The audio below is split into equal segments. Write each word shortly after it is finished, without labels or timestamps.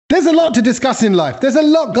There's a lot to discuss in life. There's a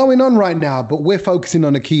lot going on right now, but we're focusing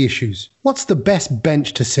on the key issues. What's the best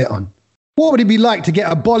bench to sit on? What would it be like to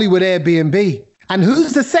get a Bollywood Airbnb? And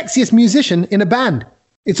who's the sexiest musician in a band?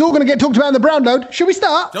 It's all going to get talked about in the Brown Load. Should we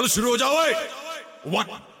start? 1,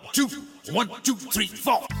 2, 1, 2, 3,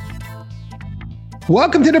 4.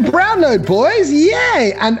 Welcome to the Brown Load, boys.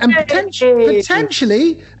 Yay. And potentially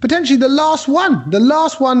the last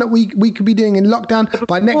one that we could be doing in lockdown.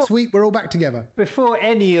 By next week, we're all back together. Before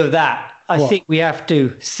any of that, I think we have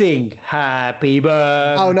to sing Happy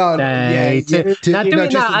Birthday. Oh, no. I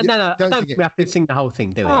don't think we have to sing the whole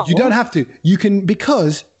thing, do we? You don't have to. You can,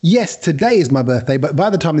 because, yes, today is my birthday, but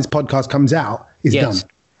by the time this podcast comes out, it's done.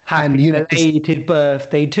 Happy belated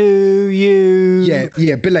birthday to you.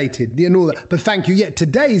 Yeah, belated and all that. But thank you. Yeah,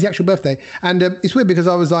 today is the actual birthday. And it's weird because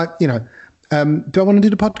I was like, do I want to do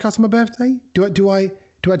the podcast on my birthday? Do I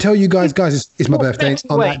tell you guys, it's my birthday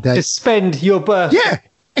on that day? To spend your birthday. Yeah,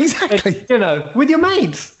 exactly. With your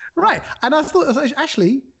mates. Right. And I thought,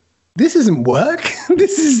 actually, this isn't work.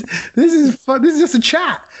 This is fun. This is just a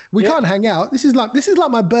chat. We can't hang out. This is like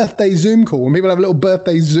my birthday Zoom call when people have a little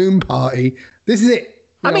birthday Zoom party. This is it.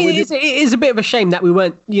 It is a bit of a shame that we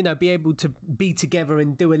weren't, be able to be together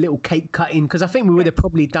and do a little cake cutting, because I think we would have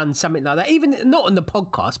probably done something like that. Even not on the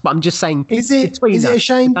podcast, but I'm just saying. Is it a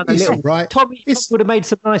shame? It's all right. Tommy would have made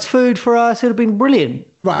some nice food for us. It would have been brilliant.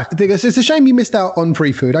 Right. It's a shame you missed out on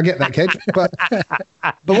free food. I get that, Kedge. But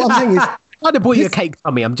what I'm saying is, I'd have bought you a cake,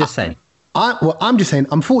 Tommy. I'm just saying. I'm just saying.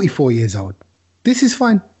 I'm 44 years old. This is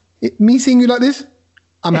fine. Me seeing you like this,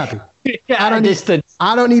 I'm happy. I don't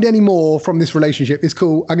need any more from this relationship. It's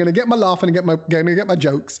cool. I'm going to get my laugh and get my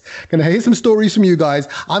jokes. Going to hear some stories from you guys.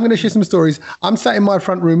 I'm going to share some stories. I'm sat in my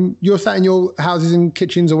front room. You're sat in your houses and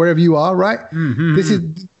kitchens or wherever you are, right?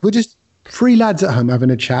 Mm-hmm. We're just three lads at home having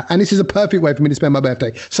a chat. And this is a perfect way for me to spend my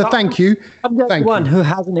birthday. So thank you. I'm the only one who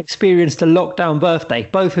hasn't experienced a lockdown birthday.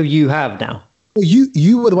 Both of you have now. Well,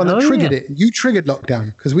 you were the one that triggered it. You triggered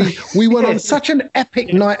lockdown because we went on such an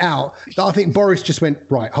epic night out that I think Boris just went,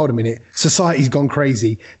 right, hold a minute. Society's gone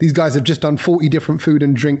crazy. These guys have just done 40 different food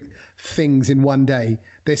and drink things in one day.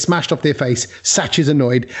 They're smashed off their face. Sach is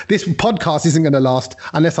annoyed. This podcast isn't going to last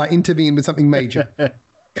unless I intervene with something major.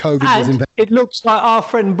 COVID was invented. It looks like our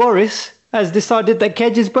friend Boris has decided that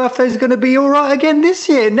Kedge's birthday is going to be all right again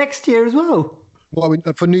next year as well. Well,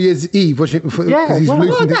 for New Year's Eve, was it?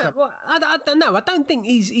 I don't know. I don't think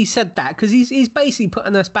he said that, because he's basically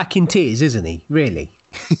putting us back in tears, isn't he? Really?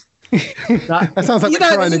 That sounds like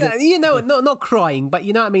crying again. Not crying, but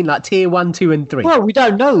you know what I mean, like tier 1, 2, and 3. Well, we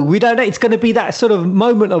don't know. It's going to be that sort of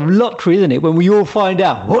moment of lottery, isn't it? When we all find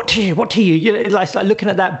out what tier. It's like looking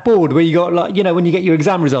at that board where you got when you get your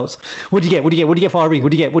exam results. What do you get? What do you get for RE?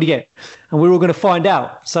 What do you get? And we're all going to find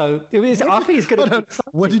out. So I think it's going to.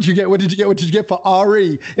 What did you get? What did you get for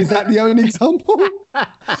RE? Is that the only example?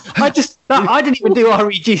 I didn't even do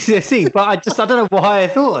RE GCSE, but I don't know why I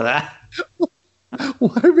thought of that.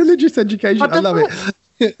 Why religious education? I love it.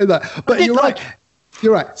 But you're right.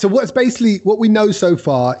 You're right. So what we know so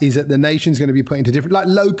far is that the nation's going to be put into different,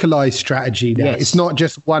 localized strategy now. Yes. It's not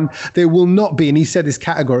just one. There will not be, and he said this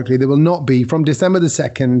categorically, there will not be from December the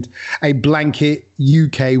 2nd, a blanket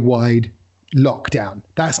UK-wide lockdown.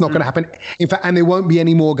 That's not going to happen. In fact, and there won't be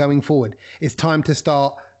any more going forward. It's time to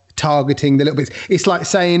start targeting the little bits. It's like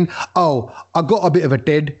saying, I got a bit of a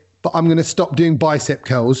dead, but I'm going to stop doing bicep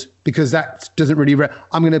curls because that doesn't really...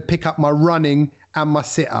 I'm going to pick up my running and my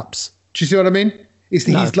sit-ups. Do you see what I mean? He's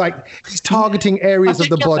targeting areas of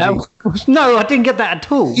the body. No, I didn't get that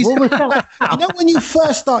at all. When you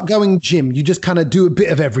first start going gym, you just kind of do a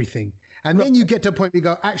bit of everything. And then you get to a point where you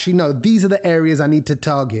go, actually, no, these are the areas I need to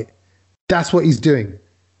target. That's what he's doing.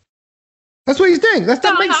 That's what he's doing. That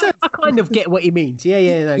makes sense. I kind of get what he means.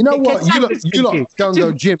 Yeah. No. You know what? You lot don't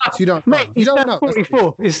go gym. You don't. Mate, you don't know.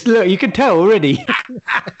 44. Look, you can tell already.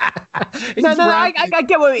 I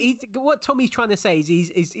get what Tommy's trying to say. Is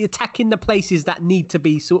he's attacking the places that need to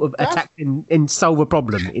be sort of attacked and solve a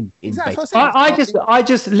problem. Exactly. I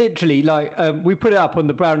just literally we put it up on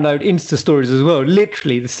the Brown Load Insta stories as well.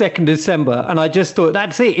 Literally the 2nd December, and I just thought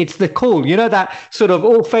that's it. It's the call. You know that sort of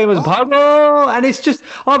all famous and it's just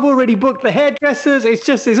I've already booked the hairdressers. It's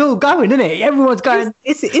all going, isn't it? Everyone's going.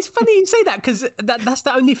 It's funny you say that, because that's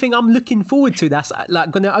the only thing I'm looking forward to. That's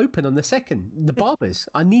going to open on the 2nd. The barbers.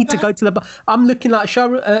 I need to go to the. I'm looking like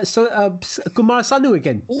Kumar Sanu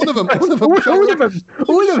again. All of them. Yeah,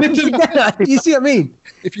 you see what I mean?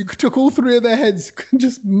 If you took all three of their heads,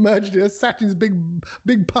 just merged it, Saturn's big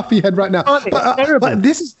puffy head right now. But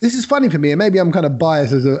this is funny for me, and maybe I'm kind of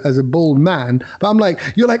biased as a bald man. But I'm like,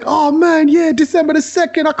 you're like, oh man, yeah, December the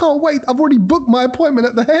 2nd. I can't wait. I've already booked my appointment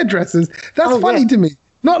at the hairdressers. That's funny to me.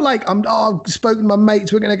 Not like I've spoken to my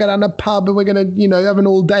mates, we're going to go down the pub and we're going to, have an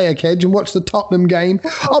all-day Kedge and watch the Tottenham game.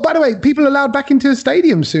 Oh, by the way, people are allowed back into a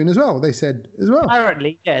stadium soon as well, they said as well.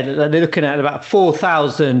 Apparently, yeah, they're looking at about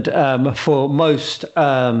 4,000 for most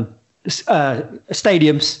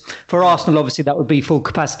stadiums. For Arsenal, obviously, that would be full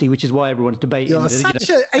capacity, which is why everyone's debating. You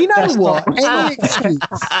know what? Any excuse.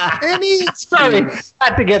 Sorry,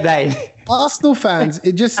 had to get that in. Arsenal fans,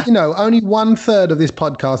 it just, only 1/3 of this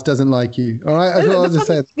podcast doesn't like you. All right, that's what I was just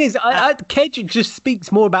saying. Kedge just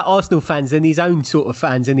speaks more about Arsenal fans than his own sort of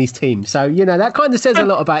fans in his team. So that kind of says a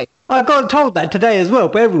lot about it. I got told that today as well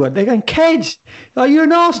by everyone. They're going, Kedge, are you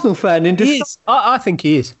an Arsenal fan? He is. I think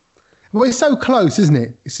he is. Well, it's so close, isn't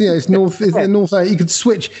it? It's north. It's the north. You could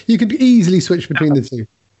switch. You could easily switch between the two.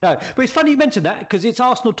 No, but it's funny you mentioned that because it's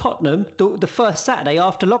Arsenal Tottenham the first Saturday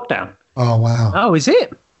after lockdown. Oh wow! Oh, is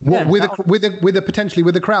it? What, with a potentially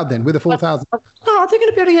with a crowd then with a 4,000. Oh, are they going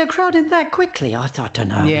to be able to get a crowd in that quickly? I don't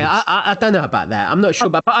know. Yeah, I don't know about that. I'm not sure,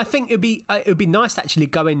 but I think it'd be nice to actually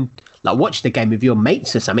go and watch the game with your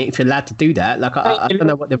mates or something if you're allowed to do that. I don't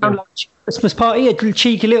know what they're doing. Christmas party, a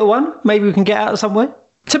cheeky little one. Maybe we can get out somewhere.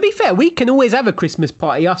 To be fair, we can always have a Christmas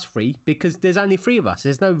party, us three, because there's only 3 of us.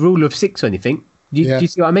 There's no rule of 6 or anything. Do you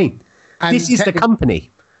see what I mean? And this is the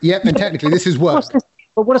company. Yep, and technically this is work.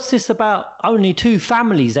 But what's this about only 2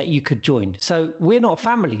 families that you could join? So we're not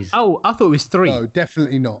families. Oh, I thought it was 3. No,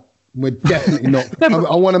 definitely not. We're definitely not.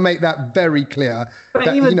 I want to make that very clear.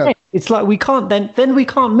 But even then, it's like we can't then we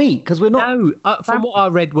can't meet because we're not. No, from what I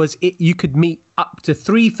read was you could meet up to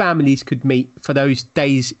 3 families could meet for those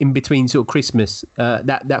days in between sort of Christmas.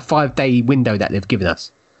 That 5-day window that they've given us.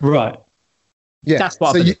 Right. Yeah. That's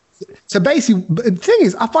what. So basically, the thing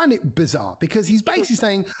is, I find it bizarre because he's basically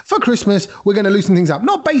saying for Christmas we're going to loosen things up,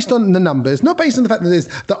 not based on the numbers, not based on the fact that there's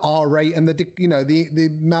the R rate and the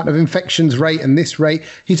amount of infections rate and this rate.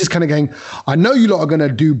 He's just kind of going, I know you lot are going to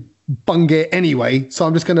do bungay anyway, so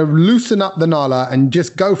I'm just going to loosen up the nala and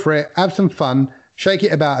just go for it, have some fun, shake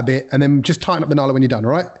it about a bit, and then just tighten up the nala when you're done.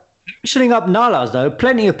 All right. Loosening up nalas, though,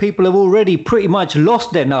 plenty of people have already pretty much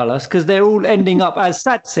lost their nalas because they're all ending up, as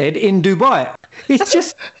Sach said, in Dubai. It's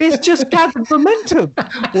just gathered momentum. I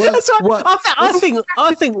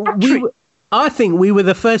think we were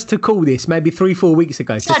the first to call this maybe 3-4 weeks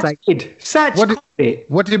ago. Sach did.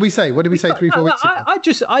 What did we say? What did we say 3-4 weeks ago?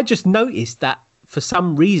 I just noticed that for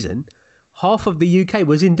some reason, half of the UK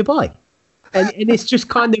was in Dubai. And it's just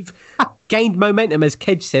kind of gained momentum, as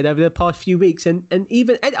Kedge said, over the past few weeks. And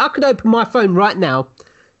even I could open my phone right now,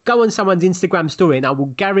 go on someone's Instagram story, and I will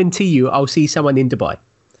guarantee you I'll see someone in Dubai.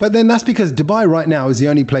 But then that's because Dubai right now is the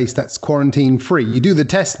only place that's quarantine free. You do the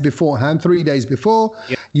test beforehand, 3 days before.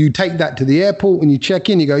 Yep. You take that to the airport. When you check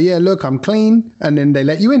in, you go, yeah, look, I'm clean. And then they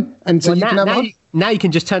let you in. And so now you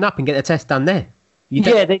can just turn up and get the test done there. You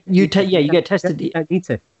get tested. You don't need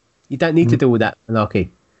to. You don't need to do all that malarkey.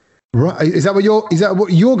 Right? Is that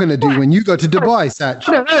what you're going to do when you go to Dubai, Sach?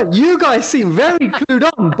 I don't know. You guys seem very clued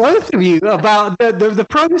on, both of you, about the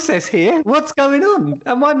process here. What's going on?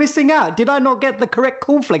 Am I missing out? Did I not get the correct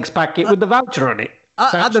cornflakes packet with the voucher on it?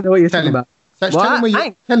 I don't know what you're talking about. Sach,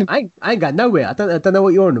 I ain't got nowhere. I don't know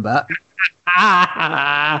what you're on about.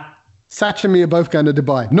 Sach and me are both going to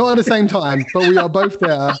Dubai. Not at the same time, but we are both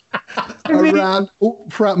there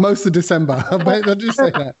throughout most of December. I'll just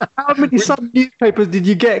say that. How many Sun newspapers did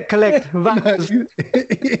you collect?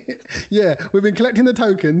 Yeah, we've been collecting the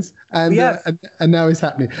tokens, and now it's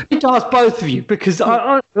happening. I need to ask both of you because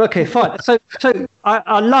okay, fine. So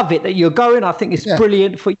I love it that you're going. I think it's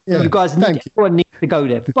brilliant for you guys. Everyone needs to go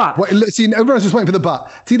there. But see, everyone's just waiting for the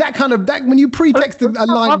but. See that when you pretext a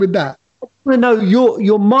line with that. I want to know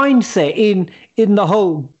your mindset in the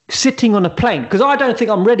whole sitting on a plane because I don't think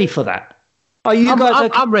I'm ready for that. Are you guys?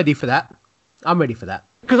 I'm ready for that. I'm ready for that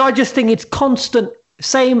because I just think it's constant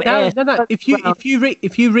same air. No. If you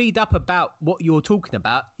read up about what you're talking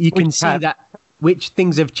about, you can see that which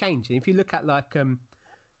things have changed. And if you look at like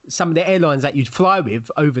some of the airlines that you'd fly with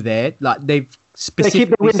over there, like they keep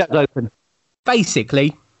the windows open.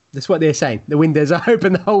 Basically, that's what they're saying. The windows are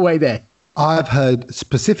open the whole way there. I've heard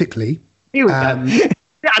specifically. Here we go.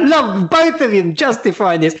 I love both of them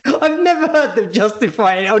justifying this. I've never heard them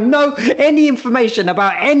justify it or know any information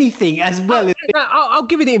about anything as well as. I'll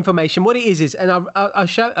give you the information. What it is, and I've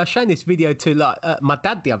shown this video to my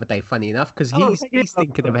dad the other day. Funny enough, because he's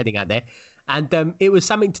thinking of heading out there, and it was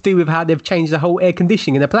something to do with how they've changed the whole air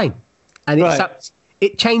conditioning in the plane, and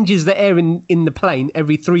it changes the air in the plane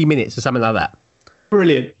every 3 minutes or something like that.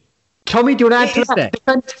 Brilliant. Tommy, do you want to add to that?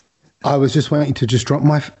 I was just waiting to just drop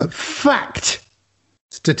my fact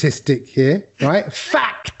statistic here, right?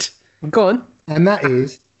 Fact. Go on. And that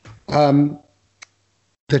is the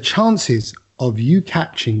chances of you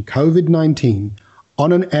catching COVID-19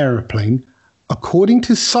 on an aeroplane, according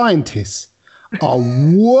to scientists, are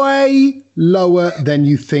way lower than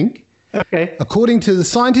you think. Okay. According to the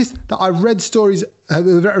scientists that I've read stories,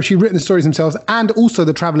 have actually written the stories themselves, and also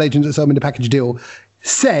the travel agents that sold me the package deal,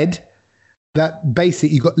 said that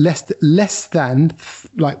basically you got less than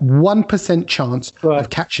like 1% chance of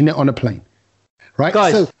catching it on a plane. Right.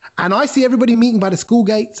 Guys. So, and I see everybody meeting by the school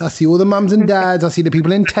gates. I see all the mums and dads. I see the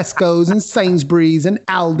people in Tesco's and Sainsbury's and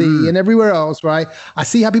Aldi and everywhere else. Right. I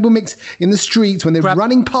see how people mix in the streets when they're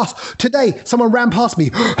running past. Today, someone ran past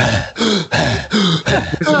me. And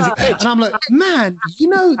I'm like, man,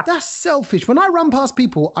 that's selfish. When I run past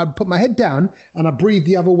people, I put my head down and I breathe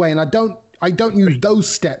the other way. And I don't use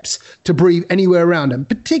those steps to breathe anywhere around them,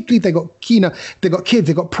 particularly if they got they got kids,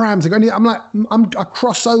 they got prams. I'm like, I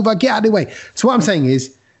cross over, get out of the way. So what I'm saying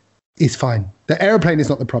is, it's fine. The airplane is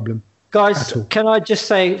not the problem. Guys, can I just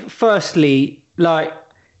say, firstly, you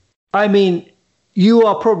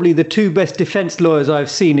are probably the two best defense lawyers I've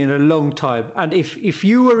seen in a long time. And if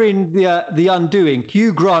you were in the Undoing,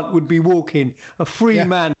 Hugh Grant would be walking a free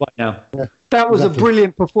man by now. Yeah. That was a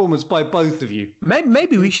brilliant performance by both of you.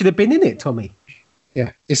 Maybe we should have been in it, Tommy.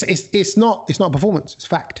 Yeah, it's not performance. It's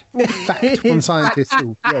fact. Fact from scientists.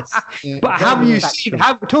 Yes. Yeah. But have you seen?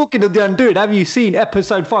 Talking of the Undoing, have you seen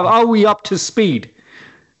episode 5? Are we up to speed?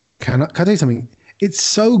 Can I tell you something? It's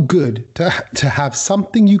so good to have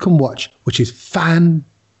something you can watch, which is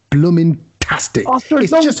fan-blooming-tastic.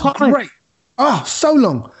 It's just great. Oh, so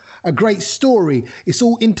long. A great story. It's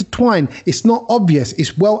all intertwined. It's not obvious.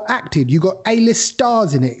 It's well acted. You got A-list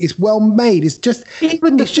stars in it. It's well made. It's just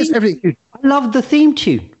everything. I love the theme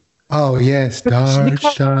tune. Oh yes, stars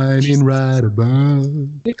shining right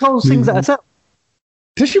above. Nicole sings that herself.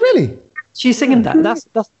 Does she really? She's singing that. That's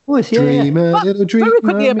the voice. Yeah. Little dreamer. Very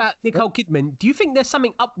quickly about Nicole Kidman. Do you think there's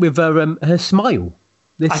something up with her smile?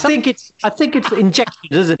 I think it's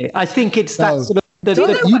injections, isn't it? I think it's that sort of.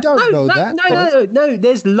 You don't know that. No.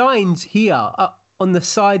 There's lines here on the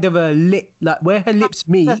side of her lip, like where her lips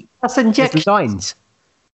meet. That's injections. Lines.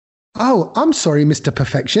 Oh, I'm sorry, Mr.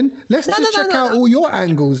 Perfection. Let's just check out all your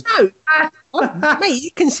angles. No, mate,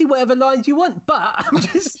 you can see whatever lines you want, but I'm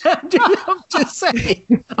just saying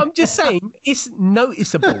it's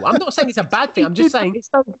noticeable. I'm not saying it's a bad thing. I'm just saying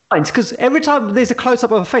it's lines because every time there's a close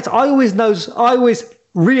up of her face, I always notice her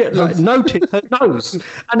nose,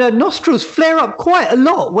 and her nostrils flare up quite a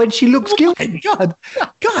lot when she looks guilty. Oh my God,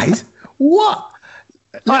 guys, what?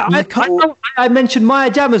 I mentioned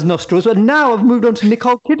Maya Jama's nostrils, and now I've moved on to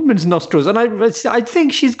Nicole Kidman's nostrils, and I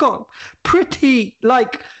think she's got pretty,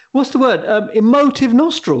 what's the word? Emotive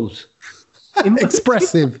nostrils.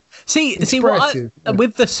 Expressive. See,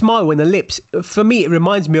 with the smile and the lips, for me, it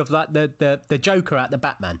reminds me of like the Joker at the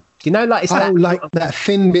Batman. It's that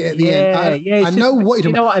thin bit at the end. Yeah. I know what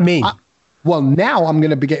you know what I mean. Well, now I'm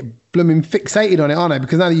going to get blooming fixated on it, aren't I?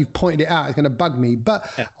 Because now that you've pointed it out, it's going to bug me.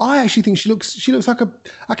 But I actually think she looks like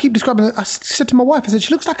I keep describing her. I said to my wife, I said,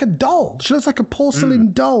 she looks like a doll. She looks like a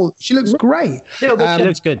porcelain doll. She looks great. She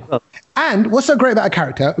looks good. And what's so great about her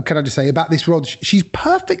character, can I just say, about this role, she's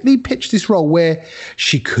perfectly pitched this role where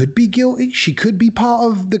she could be guilty. She could be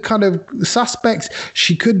part of the kind of suspects.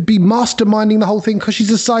 She could be masterminding the whole thing because she's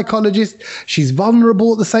a psychologist. She's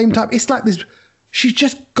vulnerable at the same time. It's like this. She's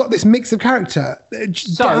just got this mix of character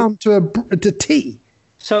down to a T.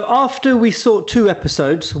 So after we saw 2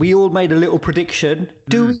 episodes, we all made a little prediction.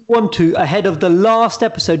 Do we want to, ahead of the last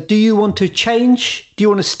episode, do you want to change? Do you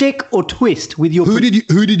want to stick or twist with your... Who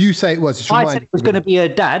did you say it was? I said it was going to be her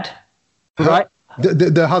dad, right?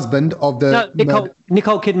 The husband of the... No,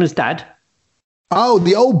 Nicole Kidman's dad. Oh,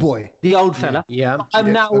 the old boy. The old fella. Yeah. I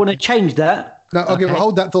now want to change that. No, okay. Well,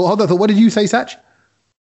 hold that thought. What did you say, Sach?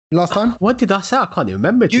 Last time? What did I say? I can't even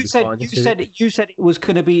remember. You said it was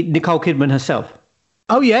going to be Nicole Kidman herself.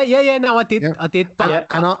 Oh yeah. No, I did. Yeah. I did.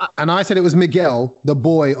 And I said it was Miguel, the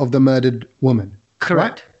boy of the murdered woman.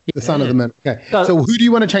 Correct. Right? The son of the murder. Okay. So who do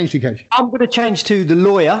you want to change to, Coach? I'm going to change to the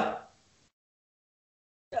lawyer,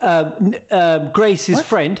 Grace's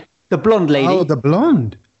friend, the blonde lady. Oh, the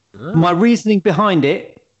blonde. My reasoning behind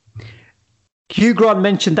it, Hugh Grant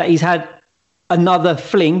mentioned that he's had another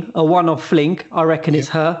fling, a one-off fling. I reckon it's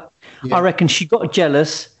her. Yeah. I reckon she got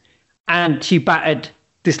jealous and she battered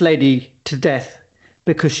this lady to death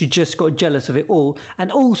because she just got jealous of it all. And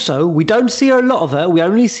also, we don't see her a lot of her. We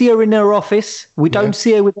only see her in her office. We don't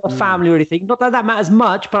see her with her family or anything. Not that matters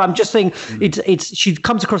much, but I'm just saying she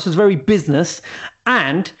comes across as very business.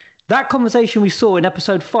 And that conversation we saw in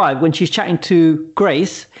episode 5 when she's chatting to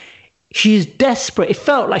Grace, she's desperate. It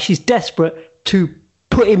felt like she's desperate to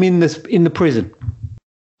put him in the prison.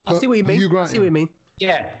 I see what you mean.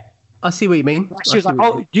 Yeah. I see what you mean. She was like,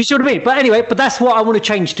 "Oh, do you see what I mean?" But anyway, that's what I want to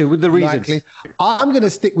change to with the reasons. Likely. I'm going to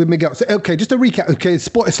stick with Miguel. So, okay, just a recap. Okay, a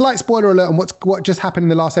slight spoiler alert on what just happened in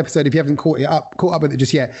the last episode. If you haven't caught up with it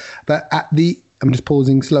just yet, but I'm just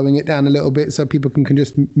pausing, slowing it down a little bit so people can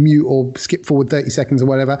just mute or skip forward 30 seconds or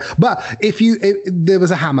whatever. But there was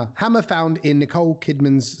a hammer found in Nicole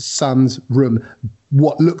Kidman's son's room,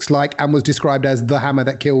 what looks like and was described as the hammer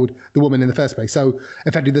that killed the woman in the first place. So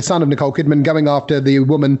effectively the son of Nicole Kidman going after the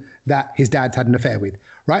woman that his dad's had an affair with,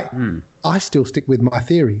 right? I still stick with my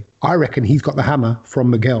theory. I reckon he's got the hammer from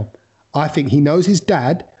Miguel. I think he knows his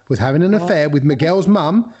dad was having an affair with Miguel's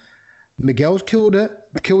mum. Miguel's killed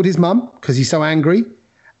his mum because he's so angry.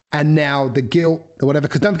 And now the guilt or whatever,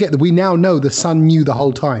 because don't forget that we now know the son knew the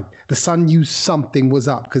whole time. The son knew something was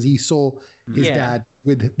up because he saw his dad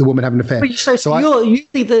with the woman having an affair. But you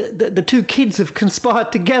think the two kids have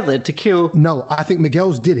conspired together to kill? No, I think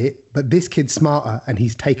Miguel's did it, but this kid's smarter and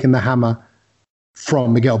he's taken the hammer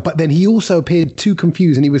from Miguel. But then he also appeared too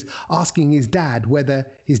confused and he was asking his dad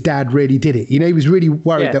whether his dad really did it. You know, he was really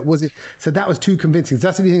worried that was it. So that was too convincing. So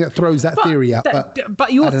that's the only thing that throws that theory out.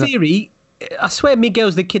 But your theory, I swear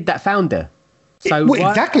Miguel's the kid that found her. So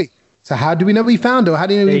exactly. So how do we know he found her? How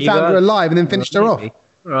do you know he found her alive and then finished her off?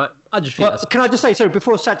 All right. I just think can I just say, sorry,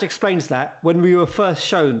 before Sach explains that, when we were first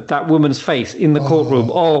shown that woman's face in the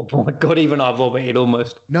courtroom, oh my God, even I vomited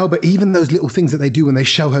almost. No, but even those little things that they do when they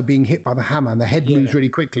show her being hit by the hammer and the head moves really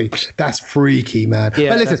quickly, that's freaky, man. Yeah,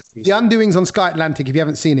 but listen, The Undoings on Sky Atlantic, if you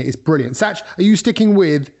haven't seen it, it's brilliant. Sach, are you sticking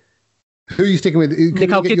with... Who are you sticking with?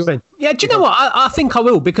 Nicole Kidman. Yeah, do you know what? I think I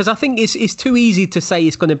will, because I think it's too easy to say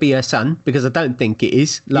it's going to be her son, because I don't think it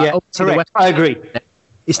is. Correct. I agree.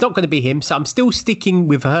 It's not going to be him, so I'm still sticking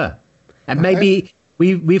with her. And maybe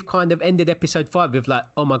we've kind of ended episode 5 with like,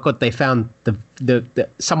 oh my God, they found the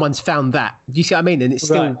someone's found that. Do you see what I mean? And it's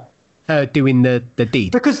still her doing the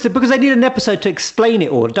deed. Because they need an episode to explain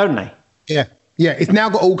it all, don't they? Yeah. Yeah, it's now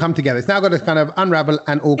got all come together. It's now got to kind of unravel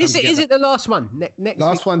and all come together. Is it the last one? Next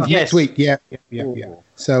last one's next week. Yeah.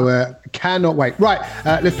 So cannot wait. Right,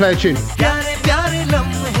 let's play a tune. प्यारे प्यारे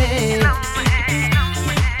लम्हे,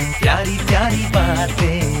 प्यारी प्यारी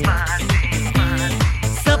बातें,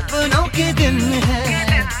 सपनों के दिन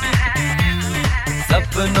हैं,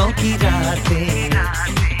 सपनों की रातें.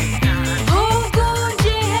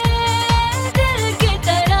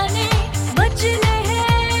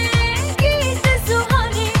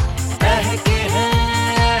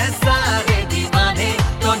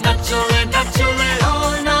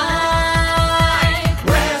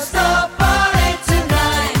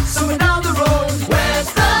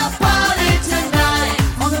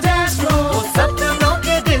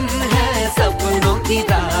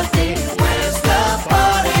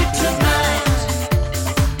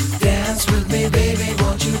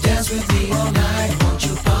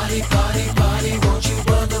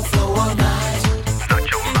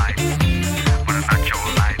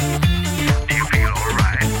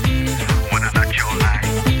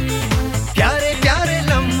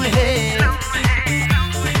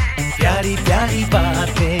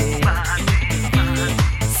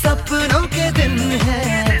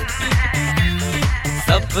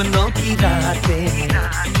 सपनों की रातें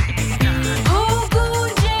हो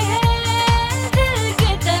गूंजे हैं दिल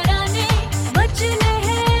के तराने बचले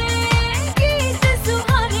हैं गीत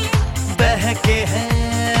सुहाने बहके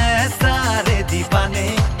हैं सारे दीवाने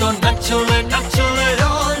तो नचले नचले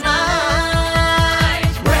all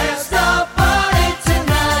night. Where's the party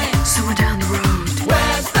tonight? Somewhere down the road.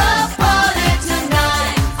 Where's the party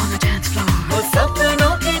tonight? On the dance floor. वो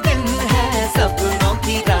सपनों के दिन है सपनों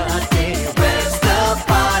की रातें.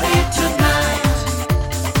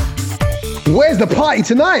 Where's the party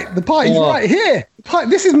tonight? The party's right here.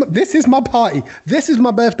 This is my party. This is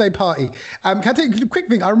my birthday party. Can I tell you a quick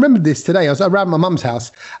thing? I remembered this today. I was around my mum's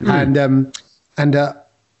house, and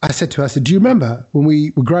I said to her, do you remember when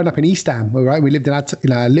we were growing up in East Ham? Right, we lived in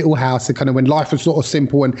a little house, and kind of when life was sort of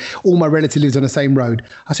simple, and all my relatives lived on the same road.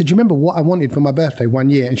 I said, do you remember what I wanted for my birthday one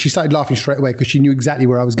year? And she started laughing straight away because she knew exactly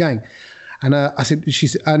where I was going. And I said, she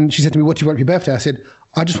said to me, what do you want for your birthday? I said,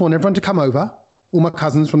 I just want everyone to come over. All my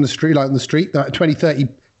cousins from the street, like on the street, 20, 30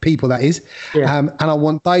 people, that is. Yeah. And I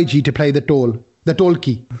want Taiji to play the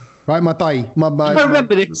dolki, right? My tai. I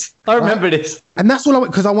remember this. This. And that's all I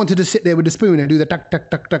want, because I wanted to sit there with the spoon and do the tuck,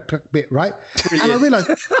 tuck, tuck, tuck, tuck bit, right? Brilliant. And I realised,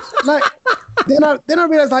 then I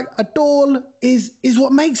realised, a doll is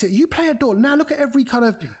what makes it. You play a doll. Now look at every kind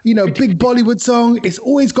of, big Bollywood song. It's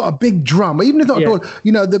always got a big drum. Even if it's not a doll,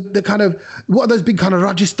 the kind of, what are those big kind of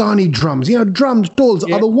Rajasthani drums? Drums, dolls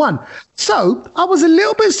are the one. So I was a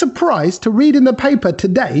little bit surprised to read in the paper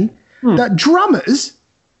today that drummers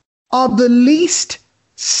are the least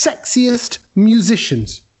sexiest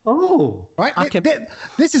musicians. Oh, right.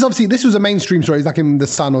 This is obviously, this was a mainstream story, like in The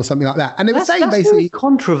Sun or something like that. And they were saying basically very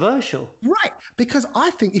controversial. Right. Because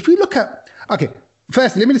I think if you look at, okay,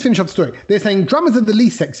 first, let me just finish off the story. They're saying drummers are the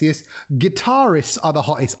least sexiest, guitarists are the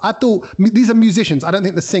hottest. I thought these are musicians. I don't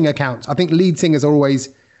think the singer counts. I think lead singers are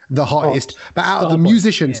always the hottest. But out of the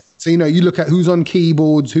musicians, so, you know, you look at who's on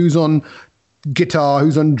keyboards, who's on guitar,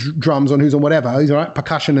 who's on drums, who's on whatever, who's on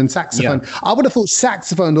percussion and saxophone. Yeah. I would have thought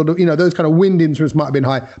saxophone or, you know, those kind of wind instruments might have been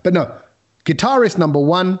high. But no, guitarist number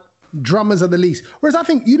one, drummers are the least. Whereas I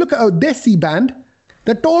think you look at Odessi band,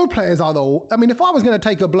 the doll players are the. I mean, if I was going to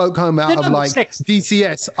take a bloke home out of like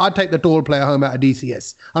DCS, I'd take the doll player home out of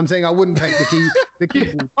DCS. I'm saying I wouldn't take the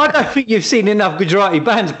keyboard. I don't think you've seen enough Gujarati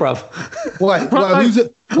bands, bruv. Why?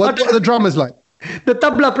 What are the drummers like? The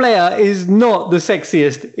tabla player is not the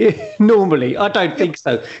sexiest normally. I don't think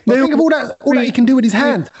so. Think of all that he can do with his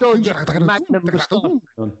hands.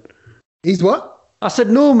 He's what? I said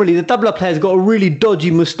normally the tabla player's got a really dodgy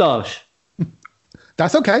moustache.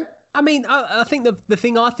 That's okay. I mean, I think the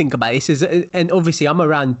thing I think about this is, and obviously I'm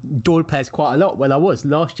around door players quite a lot when I was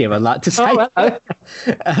last year, I'd like to say.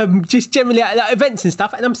 Just generally at events and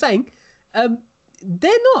stuff. And I'm saying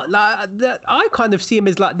they're not like, I kind of see them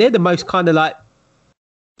as like, they're the most kind of like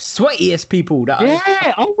sweatiest people.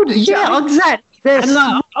 Exactly. And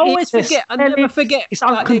like, I always forget. I never forget. It's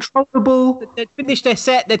uncontrollable. They'd finish their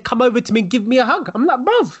set. They'd come over to me and give me a hug. I'm like,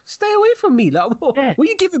 bruv, stay away from me. Like, what are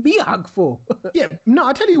you giving me a hug for? Yeah, no,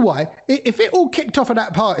 I tell you why. If it all kicked off at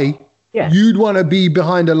that party, you'd want to be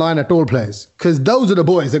behind a line of door players, because those are the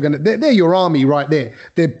boys. They're your army right there.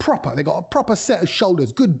 They're proper. They got a proper set of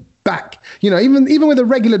shoulders, good back. You know, even with a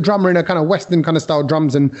regular drummer in a kind of Western kind of style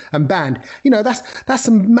drums and band, you know, that's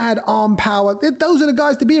some mad arm power. Those are the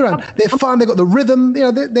guys to be around. They're fun. They got the rhythm. You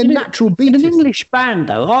know, they're natural beats. In an English band,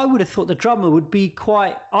 though, I would have thought the drummer would be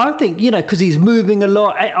quite. I think, you know, because he's moving a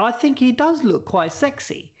lot. I think he does look quite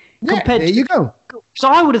sexy. There you go. So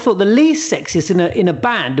I would have thought the least sexiest in a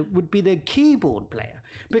band would be the keyboard player,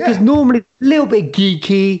 because normally a little bit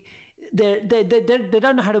geeky. They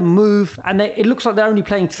don't know how to move, and it looks like they're only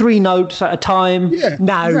playing 3 notes at a time. Yeah,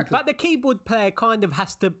 no, exactly. But the keyboard player kind of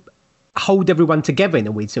has to hold everyone together in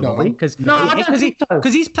a weird sort of way, because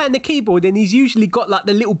he's playing the keyboard and he's usually got like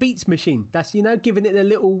the little beats machine. That's, you know, giving it a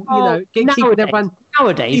little,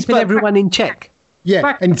 keeping everyone in check.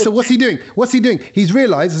 Yeah, and so what's he doing? He's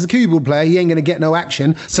realised as a keyboard player he ain't going to get no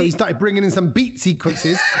action, so he started bringing in some beat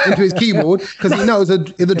sequences into his keyboard, because he knows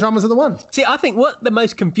that the drummers are the ones. See, I think what the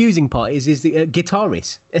most confusing part is the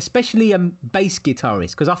guitarists, especially bass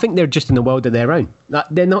guitarists, because I think they're just in a world of their own. Like,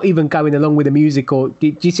 they're not even going along with the music, or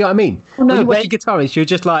do you see what I mean? No, when you watch a guitarist, you're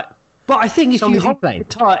just like. But I think if you hold the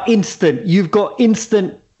guitar you've got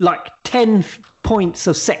instant like 10 points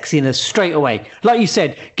of sexiness straight away. Like you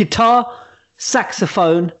said, guitar.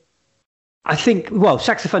 Saxophone, I think,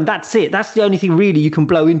 saxophone, that's it. That's the only thing really you can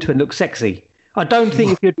blow into and look sexy. I don't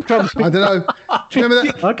think if you're trumpet... I don't know. Remember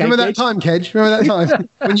that time, Kedge? Remember that time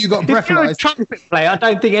when you got breathalyzed? If you're a trumpet player, I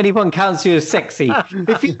don't think anyone counts you as sexy.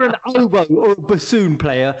 If you're an oboe or a bassoon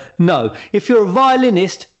player, no. If you're a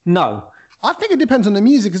violinist, no. I think it depends on the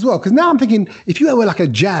music as well, because now I'm thinking if you were like a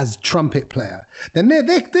jazz trumpet player, then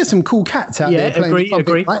there's some cool cats out there playing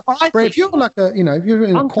trumpet. Right? But if you're like if you're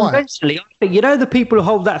in a choir, I think, you know, the people who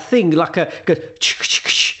hold that thing like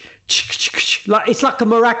like it's like a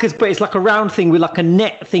maracas, but it's like a round thing with like a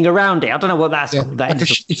net thing around it. I don't know what that's called.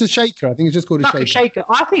 It's a shaker. I think it's just called a shaker.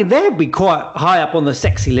 I think they'd be quite high up on the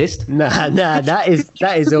sexy list. Nah, that is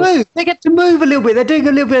They get to move a little bit. They're doing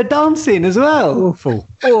a little bit of dancing as well. Awful.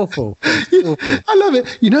 I love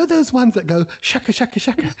it. You know those ones that go shaka shaka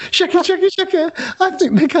shaka shaka shaka shaka. I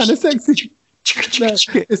think they're kind of sexy. No,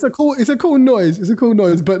 it's a cool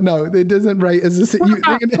noise, but no, it doesn't rate as a.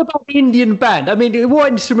 What about the Indian band? I mean,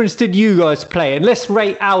 what instruments did you guys play? And let's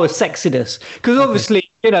rate our sexiness, because obviously,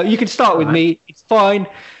 you know, you can start with me. It's fine.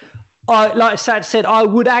 Like Sach said, I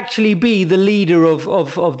would actually be the leader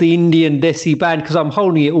of the Indian Desi band, because I'm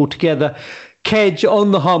holding it all together. Kedge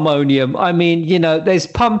on the harmonium. I mean, you know, there's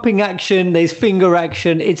pumping action, there's finger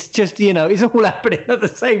action. It's just, you know, it's all happening at the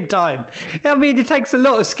same time. I mean, it takes a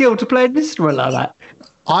lot of skill to play an instrument like that.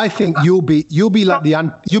 I think you'll be like the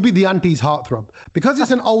auntie's heartthrob, because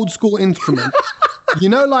it's an old school instrument. You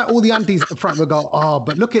know, like all the aunties at the front will go, "Oh,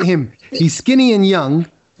 but look at him. He's skinny and young,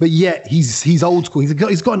 but yet he's old school.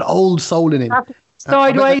 He's got an old soul in him."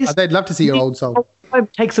 Sideways. They'd love to see your old soul.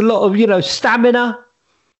 It takes a lot of, you know, stamina.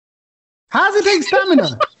 How does it take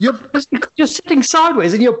stamina? You're sitting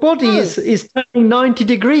sideways and your body is turning 90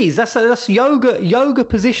 degrees. That's yoga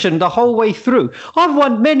position the whole way through. I've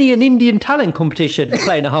won many an Indian talent competition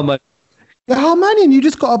playing a harmonium. The harmonium, you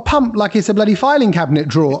just got to pump like it's a bloody filing cabinet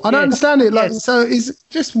drawer. I don't understand it. Like, so it's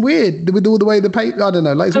just weird with all the way the paper. I don't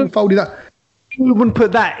know. Like it's all folded up. You wouldn't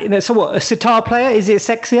put that in. So what? A sitar player? Is it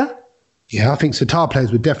sexier? Yeah, I think sitar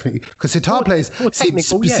players would definitely, because sitar players more seem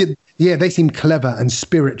technical, they seem clever and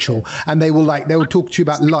spiritual, and they will talk to you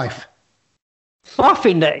about life. I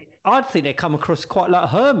think they come across quite like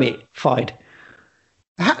hermit-fied.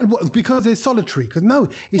 Because they're solitary. Because no,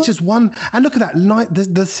 it's just one. And look at that.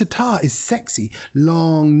 The sitar is sexy,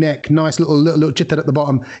 long neck, nice little chitta at the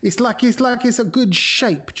bottom. It's like it's a good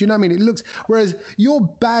shape. Do you know what I mean? It looks. Whereas your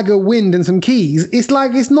bag of wind and some keys, it's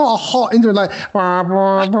like it's not a hot instrument. Like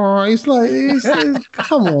it's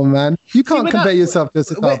come on, man. You can't compare yourself to a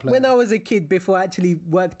sitar player. When I was a kid, before I actually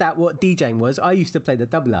worked out what DJing was, I used to play the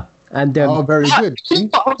tabla. And very good.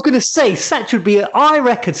 I was going to say, Sach would be a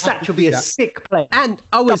sick player. And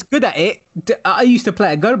I was good at it. I used to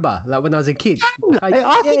play at Garba, like when I was a kid.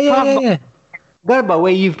 Yeah. Garba,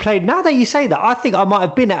 where you've played. Now that you say that, I think I might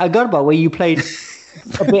have been at a Garba where you played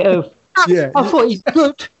a bit of. Yeah. I thought he's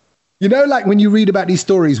good. You know, like when you read about these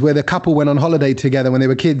stories where the couple went on holiday together when they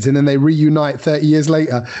were kids and then they reunite 30 years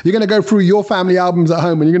later, you're going to go through your family albums at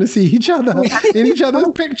home and you're going to see each other in each other's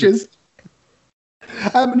pictures.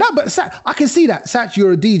 No, but Sach, I can see that. Sach,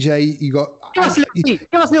 you're a DJ. You got. Give us a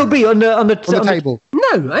little beat on the table.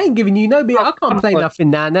 No, I ain't giving you no beat. I can't play nothing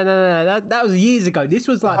now. No. That was years ago. This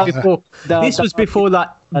was like before. This was before like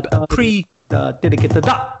pre being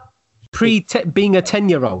a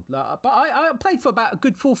 10-year-old. Like, but I played for about a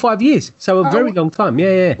good 4 or 5 years, so a very long time.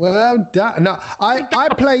 Yeah. Well, no, I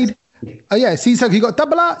played. Oh yeah, see, so you got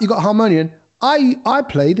tabla, you got harmonium. I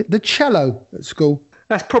played the cello at school.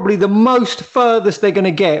 That's probably the most furthest they're going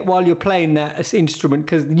to get while you're playing that instrument,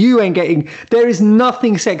 because you ain't getting. There is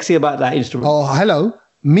nothing sexy about that instrument. Oh, hello.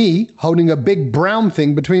 Me holding a big brown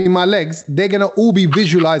thing between my legs. They're going to all be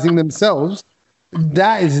visualizing themselves.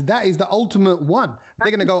 That is the ultimate one.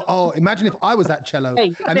 They're going to go, oh, imagine if I was that cello.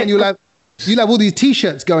 And then you'll have all these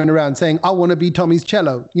T-shirts going around saying, I want to be Tommy's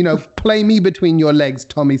cello. You know, play me between your legs,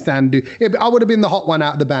 Tommy Sandu. I would have been the hot one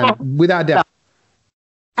out of the band, without doubt.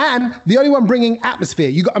 And the only one bringing atmosphere.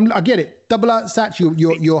 I get it. Tabla, Sach,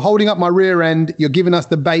 you're holding up my rear end. You're giving us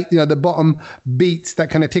the the bottom beats that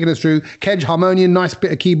kind of taking us through. Kedge, harmonium, nice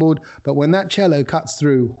bit of keyboard. But when that cello cuts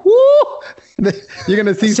through, you're going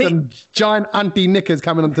to see some giant auntie knickers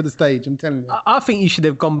coming onto the stage. I'm telling you. I think you should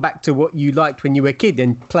have gone back to what you liked when you were a kid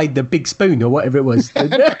and played the big spoon or whatever it was.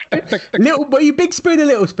 Were you big spoon or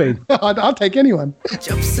little spoon? I'll take anyone.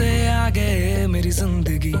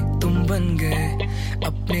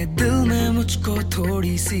 अपने दिल में मुझको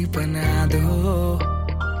थोड़ी सी बना दो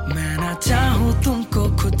मैं ना चाहूँ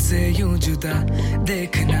तुमको खुद से यूं जुदा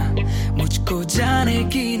देखना मुझको जाने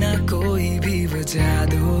की ना कोई भी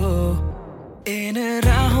वजह दो इन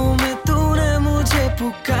राहों में तूने मुझे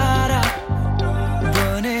पुकारा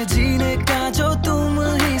बने जीने का जो तुम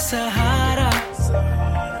ही सहारा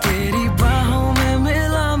तेरी बाहों में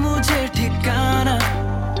मिला मुझे ठिकाना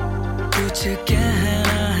कुछ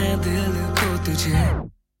कहना है दिल को तुझे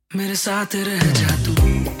मेरे साथ रह जा तू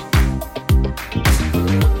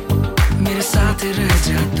मेरे साथ रह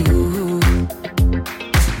जा तू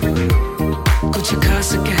कुछ खास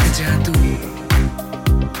कह जा तू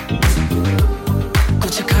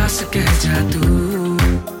कुछ खास कह जा तू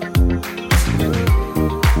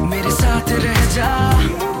मेरे साथ रह जा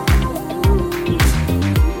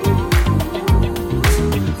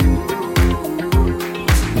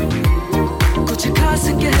कुछ खास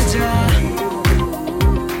कह जा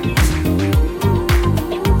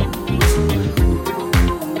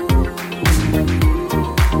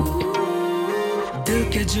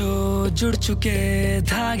जो जुड़ चुके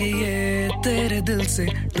धागे ये तेरे दिल से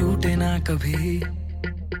टूटे ना कभी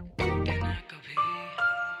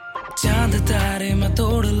चांद तारे मैं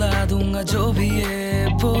तोड़ ला दूंगा जो भी ये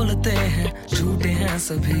बोलते हैं झूठे हैं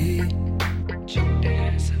सभी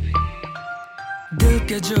दिल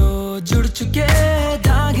के जो जुड़ चुके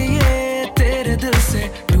धागे ये तेरे दिल से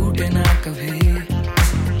टूटे ना कभी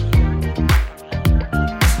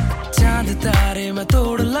चांद तारे मैं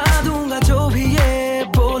तोड़ ला दूंगा जो भी ये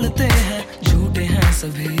बोलते हैं झूठे हैं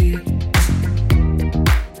सभी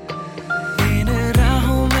इन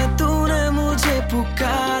राहों में तूने मुझे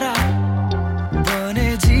पुकारा बने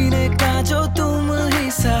जीने का जो तुम ही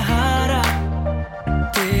सहारा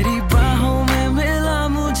तेरी बाहों में मिला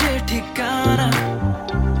मुझे ठिकाना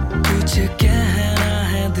कुछ कहना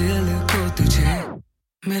है दिल को तुझे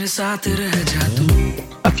मेरे साथ रह जा तू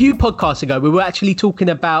A few podcasts ago, we were actually talking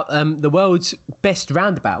about the world's best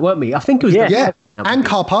roundabout, weren't we? I think it was And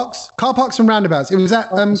car parks and roundabouts. It was at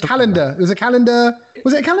Calendar. It was a Calendar.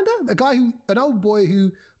 Was it a Calendar? An old boy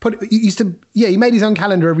who he made his own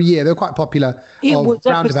calendar every year. They were quite popular. It was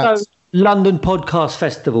roundabouts. London Podcast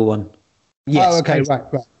Festival one. Yes. Oh, okay, right.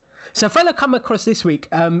 So a fella come across this week,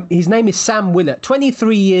 his name is Sam Willett,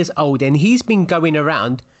 23 years old, and he's been going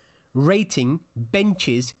around rating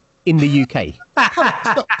benches in the UK.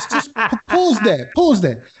 Stop, just pause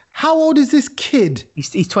there. How old is this kid?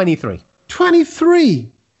 He's 23.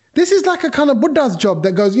 23. This is like a kind of Buddha's job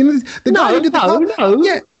that goes, the guy who did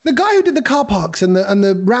the guy who did the car parks and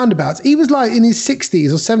the roundabouts, he was like in his 60s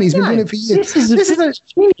or 70s. He's been doing it for years. This is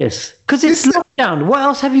genius because it's lockdown. What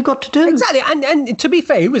else have you got to do? Exactly. And to be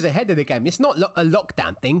fair, he was ahead of the game. It's not a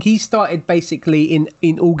lockdown thing. He started basically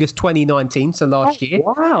in August 2019, so last year.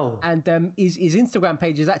 Wow. And his Instagram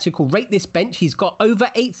page is actually called Rate This Bench. He's got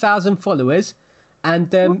over 8,000 followers.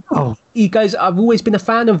 And he goes, I've always been a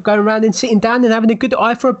fan of going around and sitting down and having a good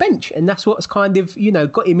eye for a bench. And that's what's kind of,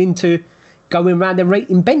 got him into going around and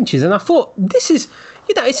rating benches. And I thought, this is,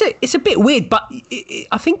 it's a bit weird, but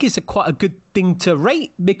I think it's quite a good thing to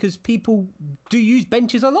rate because people do use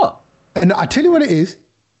benches a lot. And I tell you what it is.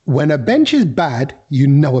 When a bench is bad, you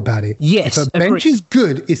know about it. Yes. If a bench is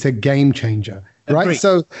good, it's a game changer. Right? Agreed.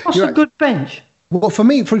 So what's a good bench? Well, for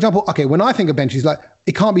me, for example, when I think of benches, like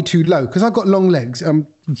it can't be too low because I've got long legs. I'm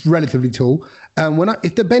relatively tall.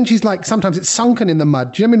 If the bench is like sometimes it's sunken in the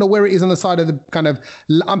mud, do you know what I mean? Or where it is on the side of the kind of,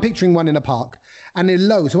 I'm picturing one in a park and they're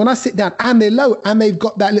low. So when I sit down and they're low and they've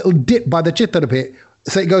got that little dip by the chitara bit,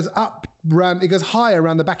 so it goes it goes higher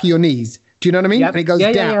around the back of your knees. Do you know what I mean? Yep. And it goes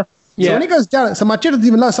down. Yeah. So when it goes down, so my chitara's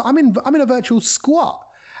even lower. So I'm in a virtual squat.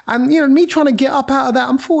 And, me trying to get up out of that,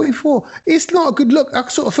 I'm 44. It's not a good look. I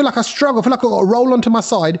sort of feel like I struggle. I feel like I've got to roll onto my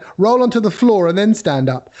side, roll onto the floor, and then stand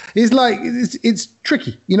up. It's like, it's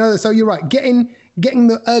tricky, So you're right. Getting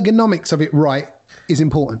the ergonomics of it right is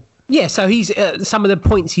important. Yeah, so he's some of the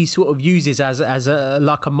points he sort of uses as a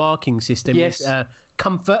like a marking system is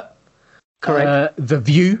comfort, correct, the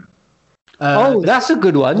view. That's a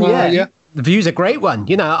good one. Yeah. The view's a great one,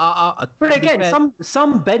 But again,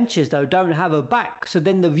 some benches though don't have a back, so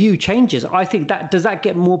then the view changes. I think does that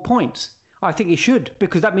get more points? I think it should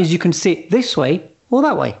because that means you can sit this way or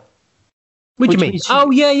that way. What do you mean?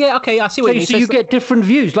 Okay, I see what you mean. So you get different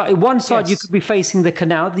views. Like one side you could be facing the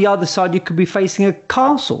canal, the other side you could be facing a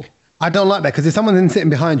castle. I don't like that because if someone's then sitting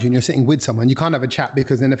behind you and you're sitting with someone, you can't have a chat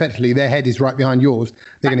because then effectively their head is right behind yours.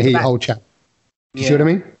 They're going to hear your whole chat. You see what I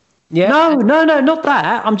mean? Yeah. No, not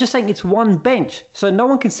that. I'm just saying it's one bench, so no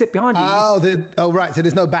one can sit behind you. Right. So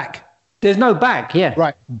there's no back. There's no back. Yeah.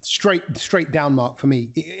 Right. Straight down mark for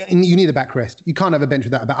me. And you need a backrest. You can't have a bench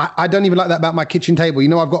without a back. I don't even like that about my kitchen table.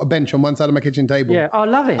 I've got a bench on one side of my kitchen table. Yeah, I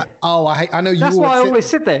love it. I know you. That's why I always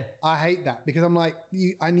sit there. I hate that because I'm like,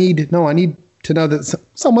 I need to know that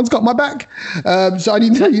someone's got my back. So I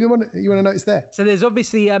need to, you want to know it's there. So there's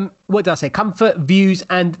obviously, what did I say? Comfort, views,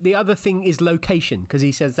 and the other thing is location, because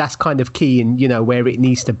he says that's kind of key in, where it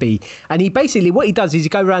needs to be. And he basically, what he does is he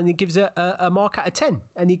goes around and he gives a mark out of 10.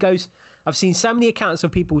 And he goes, I've seen so many accounts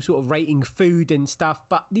of people sort of rating food and stuff,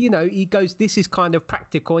 but, he goes, this is kind of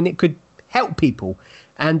practical and it could help people.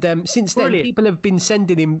 And since then, people have been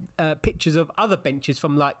sending him pictures of other benches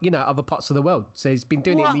from other parts of the world. So he's been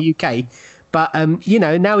doing it in the UK. But,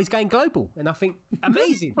 now he's going global. And I think,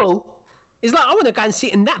 amazing. It's like, I want to go and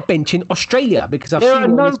sit in that bench in Australia because I've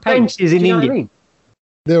seen no benches in India. I mean?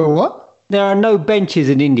 There are what? There are no benches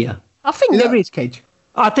in India. I think there is, Cage.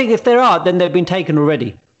 I think if there are, then they've been taken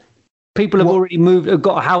already. People have already moved,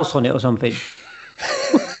 got a house on it or something.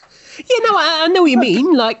 I know what you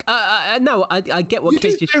mean. Like, I get what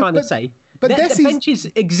Cage is trying to say. But the benches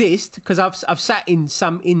exist because I've sat in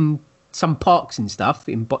some parks and stuff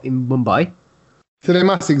in Mumbai. So they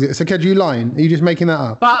must exist. So, Kedge, you lying? Are you just making that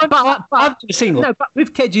up? But I've seen it. No, but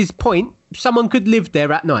with Kedge's point, someone could live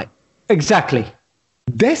there at night. Exactly.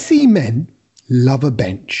 Desi men love a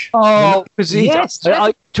bench. Oh, because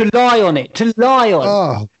to lie on it.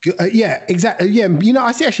 Oh, yeah, exactly. Yeah,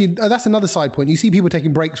 I see actually, that's another side point. You see people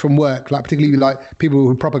taking breaks from work, like particularly like people who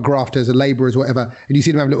are proper grafters or labourers or whatever, and you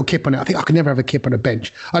see them have a little kip on it. I think I could never have a kip on a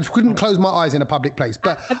bench. I just couldn't close my eyes in a public place.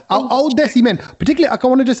 But old Desi men, particularly, I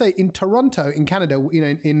want to just say in Toronto, in Canada,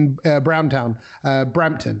 in Browntown,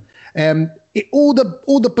 Brampton, all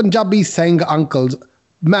the Punjabi saying uncles,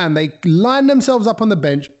 man, they line themselves up on the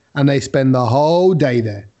bench and they spend the whole day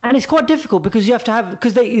there. And it's quite difficult because you have to have,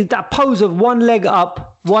 that pose of one leg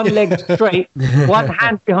up one leg straight, one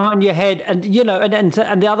hand behind your head, and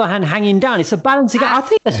and the other hand hanging down. It's a balancing act. I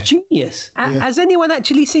think that's genius. Has anyone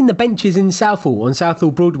actually seen the benches in Southall, on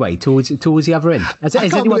Southall Broadway, towards the other end? Has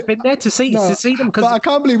anyone been there to see them? But I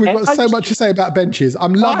can't believe we've got so much to say about benches.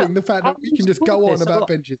 I'm loving the fact that we can just go on about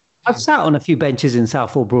benches. I've sat on a few benches in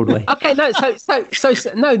Southall Broadway. Okay, no,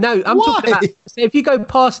 no. I'm talking about. So if you go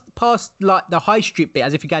past like the High Street bit,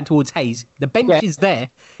 as if you're going towards Hayes, the bench is there.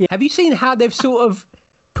 Yeah. Have you seen how they've sort of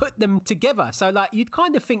put them together? So like you'd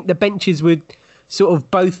kind of think the benches would sort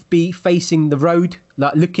of both be facing the road,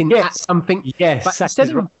 like looking at something. Yes, but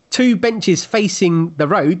instead of two benches facing the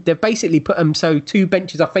road, they've basically put them so two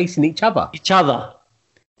benches are facing each other. Do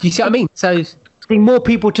you see what I mean? So more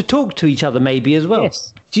people to talk to each other, maybe as well.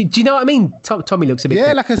 Yes. Do you know what I mean? Tommy looks a bit.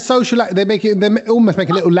 Yeah, like a social. They almost make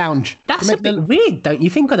a little lounge. That's a bit weird, don't you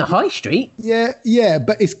think, on a high street? Yeah,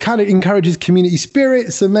 but it's kind of encourages community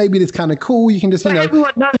spirit. So maybe it's kind of cool. You can just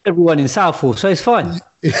everyone knows everyone in Southall, so it's fine.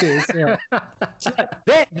 It is. Yeah. So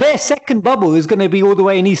their second bubble is going to be all the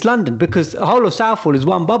way in East London because the whole of Southall is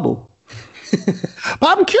one bubble.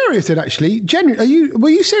 But I'm curious, actually, genuinely, were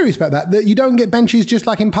you serious about that? That you don't get benches just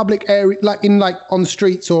like in public area, like on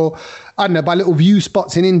streets or I don't know, by little view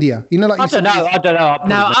spots in India? You know, like I don't know.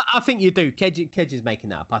 No, I think you do. Kedge is making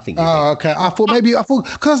that up. I think. Okay. I thought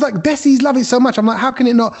because I was like, Bessie's love it so much. I'm like, how can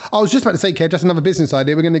it not? I was just about to say, Kedge, that's another business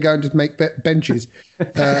idea. We're going to go and just make benches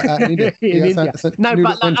in India. No,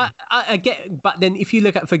 but like, I get. But then, if you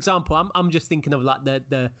look at, for example, I'm just thinking of like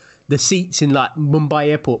the seats in like Mumbai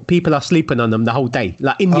airport. People are sleeping on them the whole day,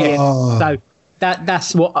 like in the air. So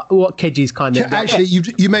that's what Kedge is kind of. Actually,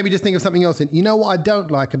 you made me just think of something else. And you know what I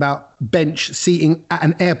don't like about bench seating at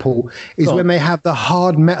an airport is when they have the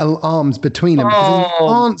hard metal arms between them. You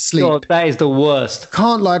can't sleep. God, that is the worst.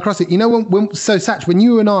 Can't lie across it. You know Sach, when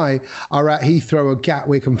you and I are at Heathrow or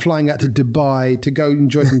Gatwick and flying out to Dubai to go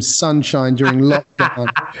enjoy some sunshine during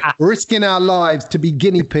lockdown, risking our lives to be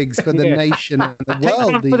guinea pigs for the nation and the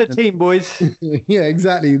world. For the team, boys. Yeah,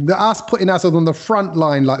 exactly. Us putting ourselves on the front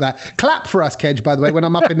line like that. Clap for us, Kedge, by the way, when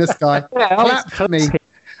I'm up in the sky. Clap for me.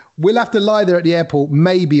 We'll have to lie there at the airport,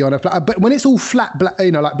 maybe on a flat. But when it's all flat, black,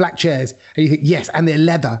 like black chairs, and you think, yes, and they're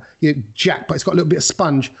leather, jack, but it's got a little bit of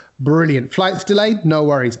sponge. Brilliant. Flight's delayed? No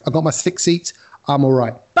worries. I got my 6 seats. I'm all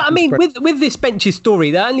right. But I mean, with this benches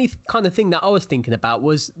story, the only kind of thing that I was thinking about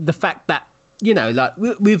was the fact that, like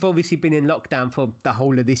we've obviously been in lockdown for the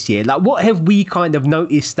whole of this year. Like, what have we kind of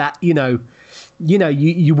noticed that,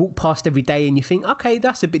 you walk past every day and you think, okay,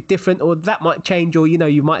 that's a bit different, or that might change, or,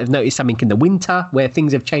 you might have noticed something in the winter where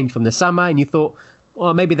things have changed from the summer and you thought,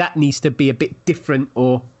 well, maybe that needs to be a bit different,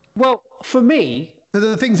 or... Well, for me...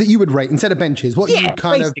 The things that you would rate instead of benches,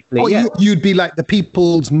 you'd be like the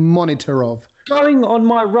people's monitor of. Going on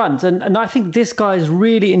my runs, and I think this guy's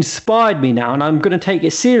really inspired me now, and I'm going to take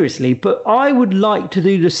it seriously, but I would like to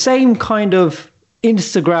do the same kind of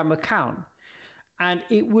Instagram account, and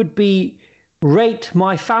it would be Rate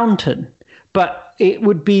My Fountain, but it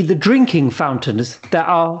would be the drinking fountains that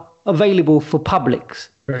are available for publics.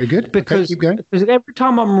 Very good. Because, keep going. Because every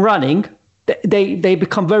time I'm running, they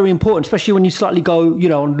become very important, especially when you slightly go,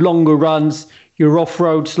 on longer runs, you're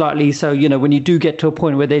off-road slightly. So, when you do get to a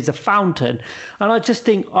point where there's a fountain, and I just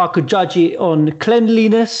think I could judge it on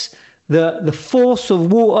cleanliness, the force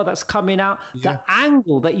of water that's coming out, the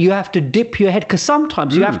angle that you have to dip your head, because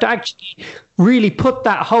sometimes you have to actually really put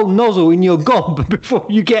that whole nozzle in your gob before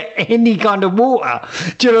you get any kind of water.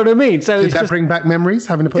 Do you know what I mean? So did that bring back memories,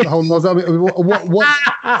 having to put the whole nozzle? I mean, what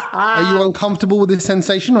are you uncomfortable with this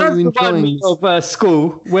sensation, or are you enjoying it? Of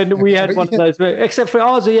school when we had one of those, except for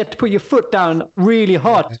ours, you had to put your foot down really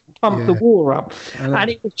hard to pump the water up,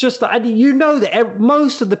 and it was just that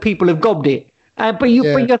most of the people have gobbed it. But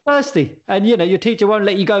you're thirsty, and your teacher won't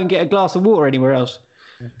let you go and get a glass of water anywhere else.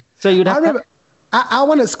 So you'd have. I remember our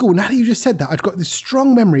one at school. Now that you just said that, I've got this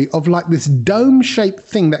strong memory of like this dome-shaped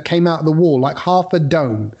thing that came out of the wall, like half a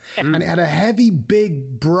dome, and it had a heavy,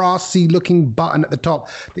 big, brassy-looking button at the top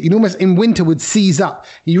that you almost in winter would seize up.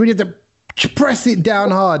 You really have to press it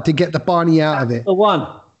down hard to get the Barney out of it.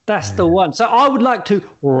 That's the one. So I would like to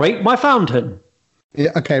rate my fountain.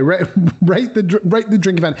 Yeah, okay. Rate the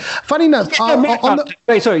drinking fountain. Funny enough, not my fountain.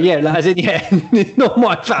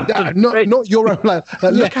 Not your own.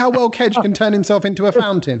 Look how well Kedge can turn himself into a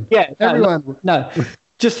fountain. Yeah, everyone. No,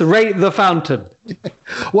 just rate the fountain.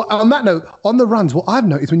 Well, on that note, on the runs, what I've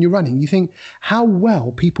noticed when you're running, you think how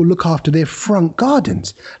well people look after their front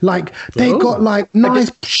gardens. Like they've got like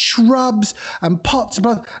nice shrubs and pots.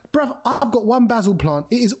 Bruv, I've got one basil plant.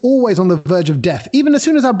 It is always on the verge of death. Even as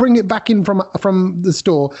soon as I bring it back in from the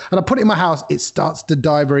store and I put it in my house, it starts to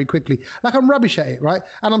die very quickly. Like I'm rubbish at it, right?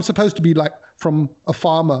 And I'm supposed to be like from a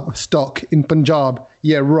farmer stock in Punjab.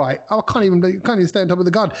 Yeah, right. I can't even stay on top of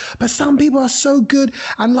the garden. But some people are so good,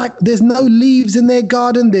 and like there's no leaves in their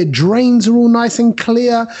garden. Their drains are all nice and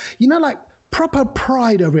clear. You know, like proper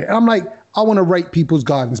pride over it. And I'm like, I want to rate people's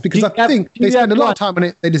gardens because I think they spend a lot of time on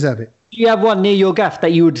it. They deserve it. Do you have one near your gaff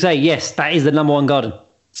that you would say, yes, that is the number one garden?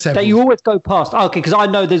 Several. That you always go past? Oh, okay, because I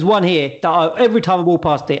know there's one here that every time I walk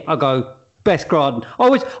past it, I go, best garden.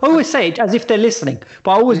 I always say it as if they're listening,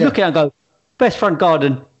 but I always look at it and go, best front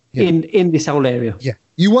garden in this whole area. Yeah.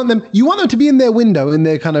 You want them to be in their window in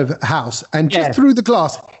their kind of house and just through the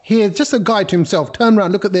glass, hear just a guy to himself, turn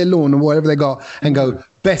around, look at their lawn or whatever they got and go,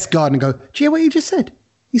 best garden, and go, do you hear what you just said?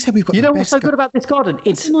 You said we've got the best what's so good about this garden?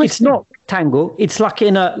 It's not rectangle. It's like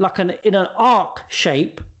in an arc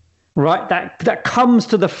shape, right? That comes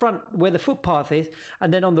to the front where the footpath is,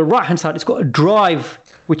 and then on the right hand side, it's got a drive,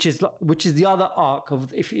 which is the other arc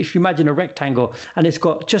of if you imagine a rectangle, and it's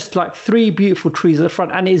got just like 3 beautiful trees at the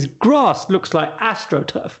front, and his grass looks like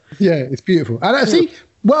AstroTurf. Yeah, it's beautiful. And see,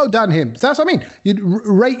 well done him. So that's what I mean. You'd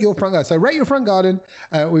rate your front garden. So rate your front garden.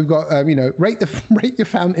 We've got rate your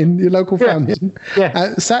fountain, your local fountain.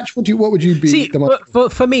 Yeah. Sach, what would you be? See,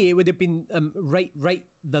 for me, it would have been rate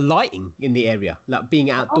the lighting in the area, like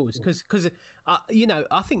being outdoors, because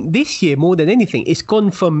I think this year more than anything, it's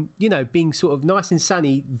gone from being sort of nice and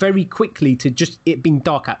sunny very quickly to just it being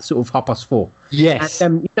dark at sort of 4:30. Yes.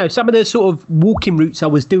 And some of the sort of walking routes I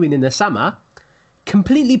was doing in the summer,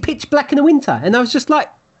 completely pitch black in the winter, and I was just like,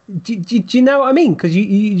 do you know what I mean? Because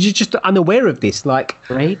you're just unaware of this. Like,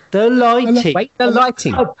 rate the lighting.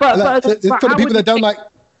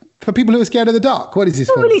 For people who are scared of the dark, what is this?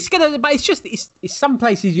 Not really scared of it, but it's some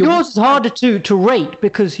places yours is harder to rate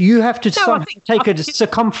because you have to take a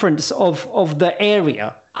circumference of the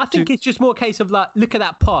area. I think it's just more a case of like, look at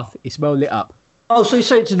that path; it's well lit up. Oh, so it's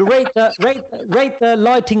to rate the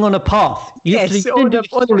lighting on a path. Yes, on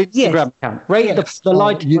Instagram account. Rate the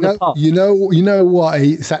lighting on a path. You know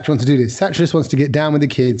why Sach wants to do this? Sach just wants to get down with the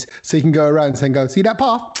kids so he can go around and go, see that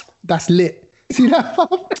path? That's lit. See that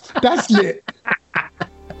path? That's lit.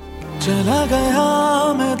 चला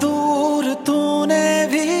गया मैं दूर तूने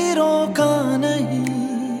भी रोका नहीं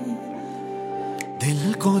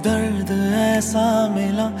दिल को दर्द ऐसा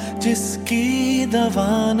मिला जिसकी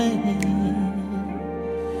दवा नहीं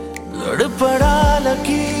लड़ पड़ा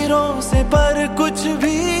लकीरों से पर कुछ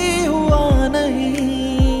भी हुआ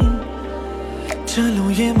नहीं चलो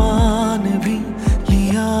ये मान भी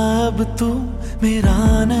लिया अब तू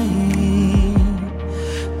मेरा नहीं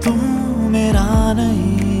तू मेरा नहीं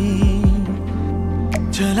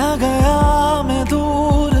चला गया मैं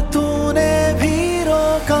दूर तूने भी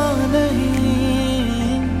रोका नहीं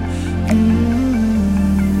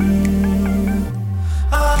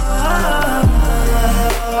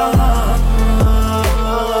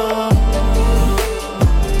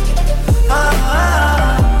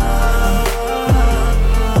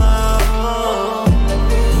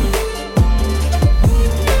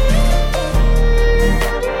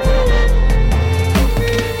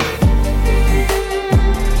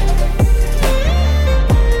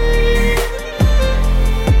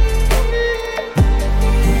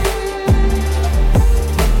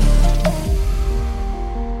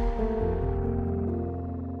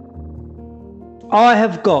I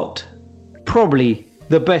have got probably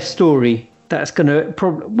the best story that's going to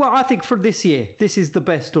I think for this year, this is the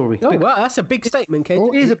best story. Oh, wow, that's a big statement, Kate.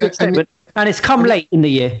 It is a big statement, and it's come late in the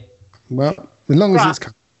year. Well, as long as it's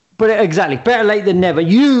come. But exactly, better late than never.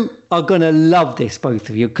 You are going to love this, both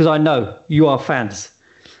of you, because I know you are fans.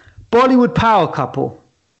 Bollywood power couple,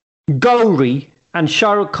 Gauri and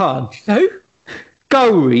Shah Rukh Khan. Who?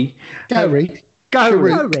 Gauri. Shahrukh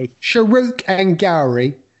and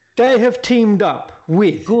Gauri. They have teamed up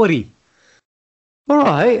with Gauri. All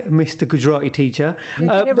right, Mr. Gujarati teacher.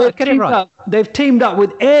 Get it right. They've teamed up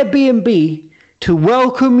with Airbnb to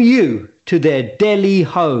welcome you to their Delhi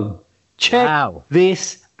home. Check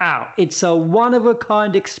this out. It's a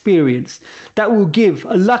one-of-a-kind experience that will give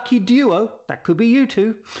a lucky duo, that could be you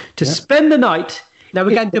two, to spend the night. Now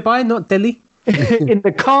we're going to Dubai, not Delhi. In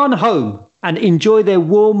the Khan home and enjoy their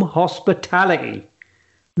warm hospitality.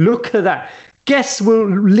 Look at that. Guests will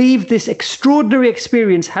leave this extraordinary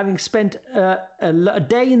experience having spent a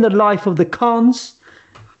day in the life of the Khans.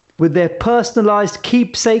 with their personalized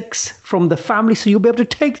keepsakes from the family, so you'll be able to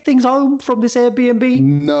take things home from this Airbnb.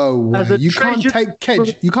 No way. As a You can't treasure-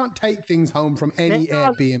 take you can't take things home from any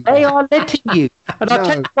Airbnb. They are letting you. And I'll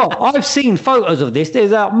tell you what, I've seen photos of this.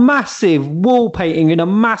 There's a massive wall painting in a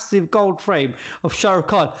massive gold frame of Shah Rukh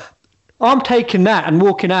Khan. I'm taking that and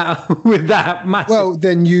walking out with that massive. Well,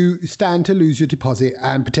 then you stand to lose your deposit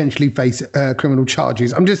and potentially face criminal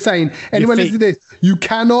charges. I'm just saying, anyone listen to this, you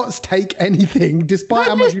cannot take anything despite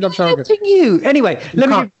how much you love Shah Rukh Khan. You. Anyway, let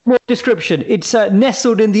me give more description. It's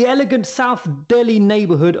nestled in the elegant South Delhi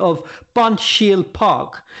neighborhood of Panchsheel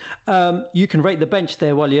Park. You can rate the bench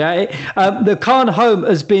there while you're at it. The Khan home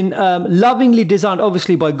has been lovingly designed,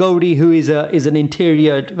 obviously, by Gauri, who is an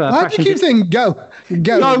interior Why do you keep saying go?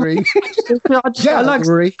 Gauri. I like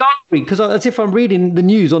Gauri because as if I'm reading the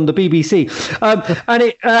news on the BBC.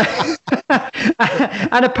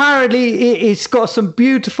 And apparently it's got some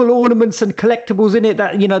beautiful ornaments and collectibles in it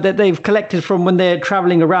that they've collected from when they're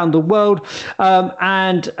traveling around the world. I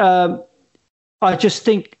just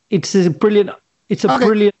think it's a brilliant. It's a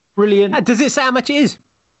brilliant. Does it say how much it is?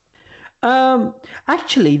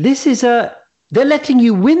 Actually, this is they're letting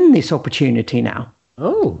you win this opportunity now.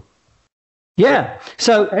 Oh, yeah.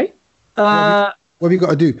 So, what have you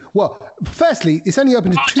got to do? Well, firstly, it's only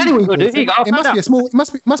open to 2 people. It must be a small. It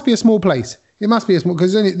must be a small place. It must be a small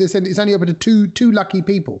because they said it's only open to two lucky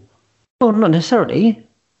people. Well, not necessarily.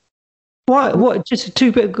 Why? What? Just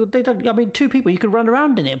two people? They don't. I mean, 2 people. You could run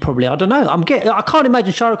around in it probably. I don't know. I can't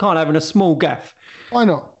imagine Shah Rukh Khan having a small gaff. Why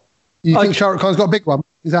not? You think Shah Rukh Khan's got a big one?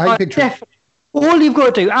 Is that how you picture it? All you've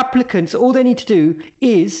got to do, applicants, all they need to do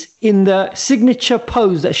is in the signature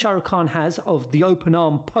pose that Shah Rukh Khan has of the open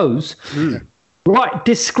arm pose, right?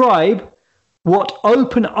 Describe what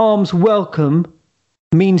open arms welcome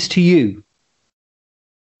means to you.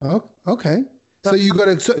 Oh, okay. So you got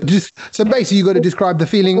to so basically you got to describe the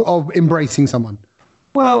feeling of embracing someone.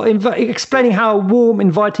 Well, explaining how a warm,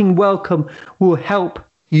 inviting welcome will help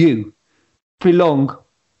you belong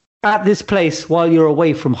at this place while you're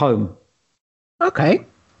away from home. Okay.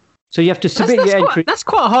 So you have to submit your entry. That's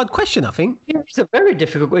quite a hard question, I think. Yeah, it's a very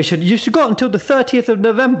difficult question. You should got until the 30th of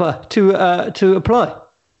November to apply.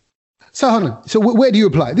 So hold on. So where do you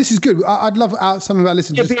apply? This is good. I'd love some of our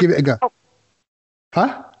listeners just give it a go.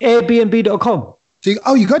 Huh? Airbnb.com. So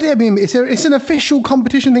you got Airbnb. It's an official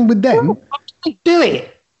competition thing with them. Do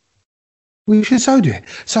it. We should so do it.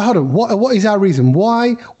 So hold on. What is our reason?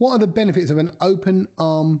 Why? What are the benefits of an open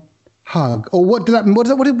arm hug? Or what does that mean?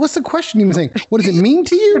 What's the question you were saying? What does it mean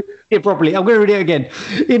to you? Yeah, probably. I'm going to read it again.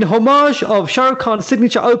 In homage of Shah Rukh Khan's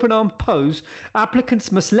signature open arm pose,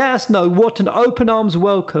 applicants must let us know what an open arms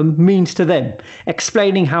welcome means to them,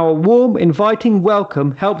 explaining how a warm, inviting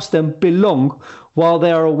welcome helps them belong while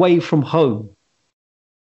they are away from home.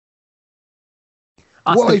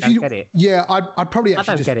 I don't get it. Yeah, I'd probably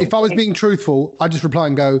actually just, if I was being truthful, I'd just reply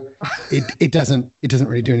and go, it doesn't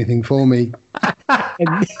really do anything for me.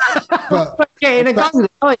 but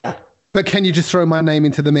can you just throw my name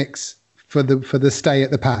into the mix for the stay at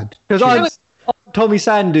the pad? Because I'm Tommy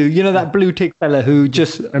Sandu, that blue tick fella who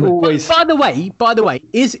just always. By the way,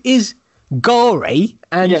 is Gauri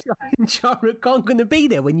and Shah Rukh Khan going to be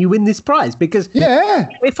there when you win this prize? Because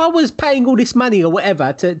if I was paying all this money or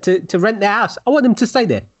whatever to rent their house, I want them to stay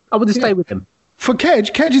there. I want to stay with them. For Kedge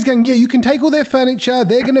is going, you can take all their furniture.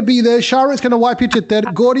 They're going to be there. Shah Rukh's going to wipe your chitter.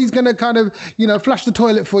 Gauri's going to kind of, flush the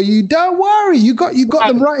toilet for you. Don't worry. You got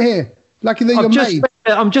them right here. Lucky that you're made.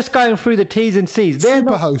 I'm just going through the T's and C's. They're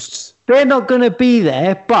Super hosts. They're not going to be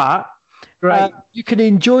there, but you can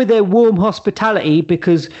enjoy their warm hospitality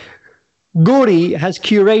because Gauri has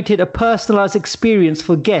curated a personalized experience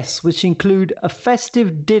for guests, which include a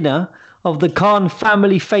festive dinner of the Khan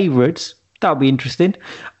family favorites. That'll be interesting.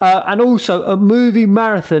 And also a movie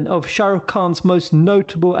marathon of Shah Rukh Khan's most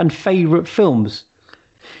notable and favorite films.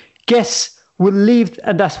 Guests will leave,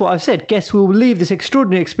 and that's what I've said, guests will leave this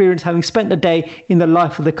extraordinary experience having spent a day in the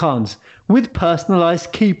life of the Khans with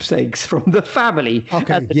personalized keepsakes from the family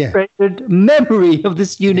and the treasured memory of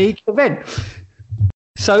this unique event.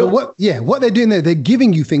 So what they're doing there, they're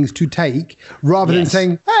giving you things to take rather than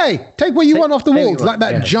saying, hey, take what you want off the walls, like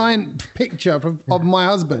that giant picture of my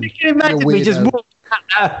husband. You can imagine me just walking out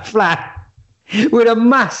that flat with a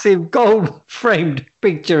massive gold-framed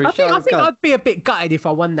picture. I think I'd be a bit gutted if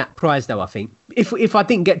I won that prize, though, I think. If I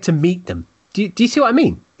didn't get to meet them. Do you see what I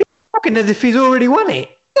mean? You're talking as if he's already won it.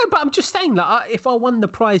 Yeah, but I'm just saying, if I won the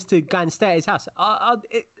prize to go and stay at his house, at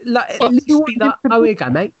least be like, oh, here you go,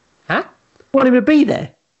 mate. Huh? Want him to be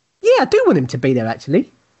there? Yeah, I do want him to be there,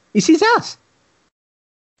 actually. It's his house.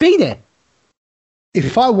 Be there.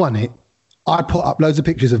 If I won it, I'd put up loads of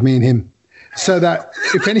pictures of me and him. so that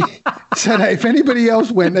if anybody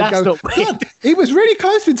else went, they'd That's go, not weird. "God, he was really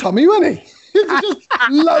close with Tommy, wasn't he?" Just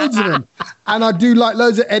loads of them, and I do like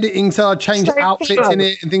loads of editing, so I change outfits in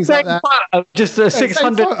it and things like that. Just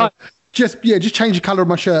 600. Just change the color of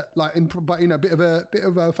my shirt, like, but a bit of a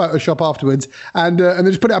Photoshop afterwards, and then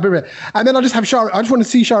just put it up everywhere. And then I just have Shahrukh. I just want to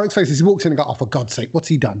see Shahrukh's face as he walks in and go, "Oh, for God's sake, what's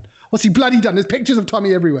he done? What's he bloody done?" There's pictures of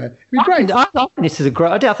Tommy everywhere. It'd be great. I think this is a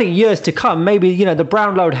great idea. I think years to come, maybe the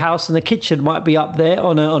Brownload house and the kitchen might be up there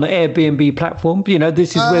on an Airbnb platform.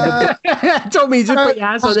 This is where the Tommy, just put your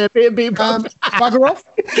hands on Airbnb. Bugger off.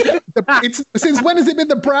 Since when has it been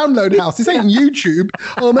the Brownload house? This ain't YouTube.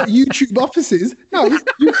 I'm at YouTube offices. No,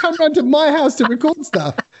 you come round to my house to record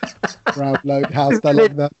stuff. Brownload house. I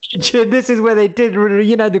love that. This is where they did,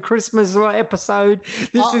 the Christmas episode.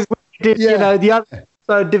 This is where they did, the other.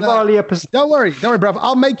 So Diwali episode. Don't worry, brother.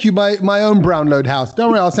 I'll make you my own Brownload house. Don't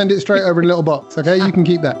worry, I'll send it straight over in a little box. Okay, you can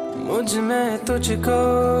keep that. मुझ में तुझको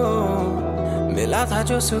मिला था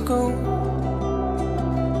जो सुकून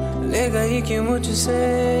ले गई कि मुझसे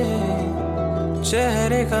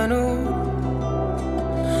चेहरे का नूर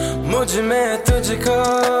मुझ में तुझको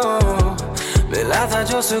मिला था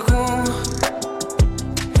जो सुकून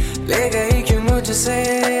ले गई कि मुझसे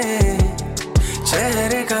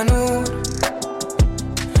चेहरे का नूर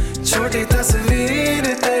छोटी तस्वीर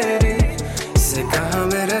तेरी से कहाँ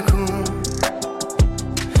मैं रखूं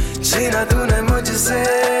छीना तूने मुझसे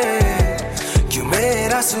क्यों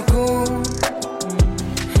मेरा सुकून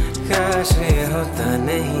काश ये होता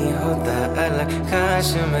नहीं होता अलग काश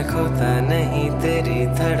मैं खोता नहीं तेरी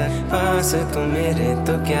धड़क पास तू मेरे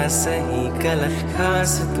तो क्या सही गलत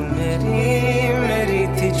खास तू मेरी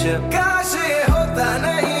थी जब काश ये होता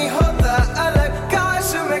नहीं होता अलग काश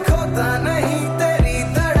मैं खोता नहीं तेरी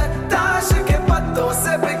धड़क ताश के पत्तों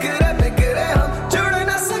से बिखरे हम जुड़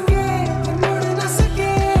न सके मुड़ न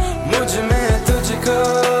सके मुझ में तुझको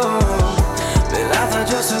मिला था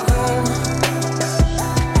जो सुकून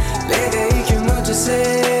ले गई कि मुझसे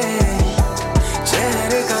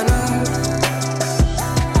चेहरे का नूर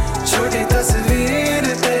छोटी तस्वीर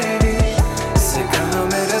तेरी से कहाँ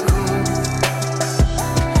मैं रखूं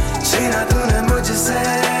छीना तूने मुझसे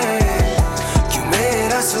क्यों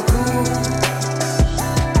मेरा सुकून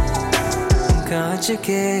कांच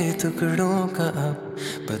के टुकड़ों का अब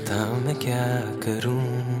बताओ मैं क्या करूं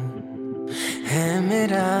है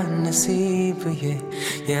मेरा नसीब ये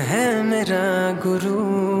या है मेरा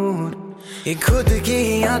गुरूर ये खुद की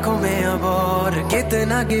आंखों में अब और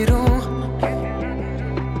कितना गिरूं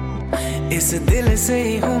इस दिल से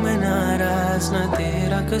ही हूँ मैं नाराज ना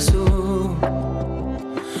तेरा कसूर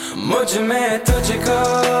मुझ में तुझको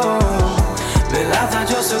मिला था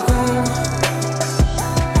जो सुकून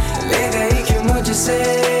ले गई कि मुझसे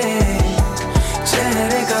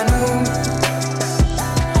चेहरे का नूर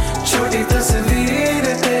छोटी तस्वीर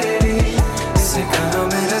तेरी से कहाँ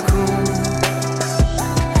मैं रखूं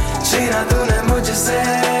छीना तूने मुझसे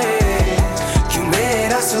क्यों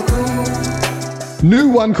मेरा सुकून New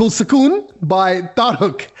one called Sukoon by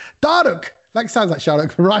Taruk. Taruk. Like sounds like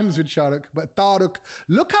Shahrukh, rhymes with Shahrukh, but Taruk.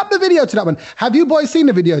 Look up the video to that one. Have you boys seen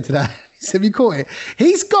the video to that? Have you caught it?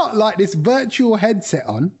 He's got like this virtual headset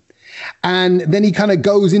on, and then he kind of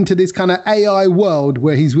goes into this kind of AI world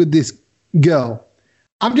where he's with this girl.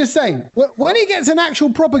 I'm just saying, when he gets an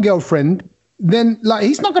actual proper girlfriend, then like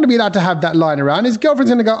he's not going to be allowed to have that lying around. His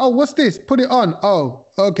girlfriend's going to go, "Oh, what's this? Put it on." Oh,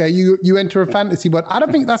 okay. You enter a fantasy, but I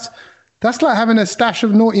don't think that's like having a stash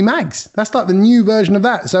of naughty mags. That's like the new version of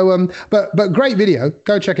that. So, but great video.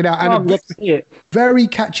 Go check it out. And a very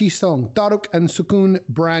catchy song. Taruk and Sukoon,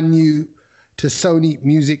 brand new to Sony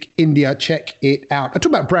Music India. Check it out. I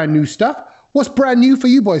talk about brand new stuff. What's brand new for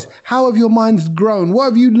you boys? How have your minds grown? What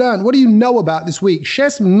have you learned? What do you know about this week?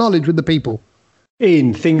 Share some knowledge with the people.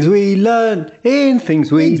 In things we learn, it's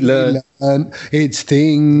things we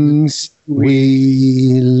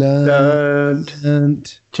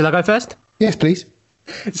learned. Shall I go first? Yes, please.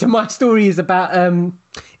 So my story is about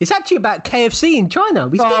it's actually about KFC in China.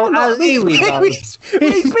 We speak a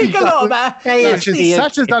lot about KFC.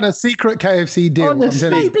 Sach has done a secret KFC deal.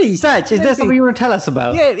 Honestly, please, Sach, is there something you want to tell us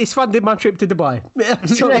about? Yeah, it's funded my trip to Dubai.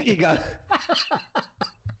 There you go.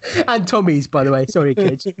 And Tommy's, by the way. Sorry,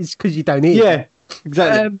 kids. It's because you don't eat. Yeah,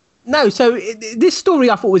 exactly. No, so this story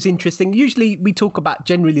I thought was interesting. Usually we talk about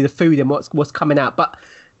generally the food and what's coming out, but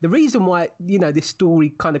the reason why this story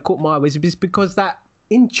kind of caught my eye was because that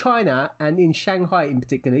in China and in Shanghai in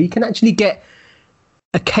particular, you can actually get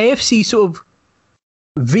a KFC sort of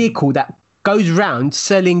vehicle that goes round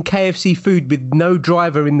selling KFC food with no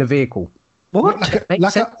driver in the vehicle. What?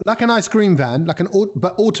 Like an ice cream van,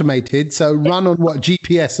 but automated. So run on what,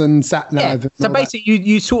 GPS and sat nav. Yeah. So basically,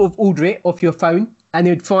 you sort of order it off your phone, and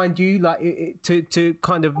it would find you to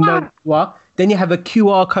kind of know who you are. Then you have a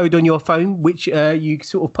QR code on your phone, which you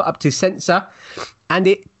sort of put up to sensor, and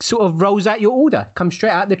it sort of rolls out your order. Comes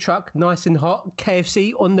straight out the truck, nice and hot.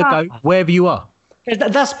 KFC on the go, wherever you are.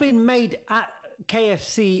 That's been made at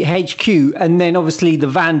KFC HQ, and then obviously the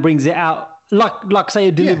van brings it out, like say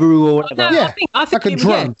a Deliveroo or whatever. No, I think like a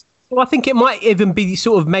drone. Yeah. So I think it might even be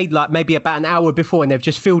sort of made like maybe about an hour before, and they've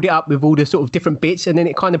just filled it up with all the sort of different bits, and then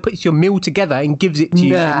it kind of puts your meal together and gives it to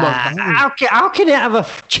you. How can it have a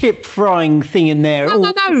chip frying thing in there?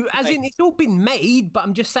 No. As in, it's all been made, but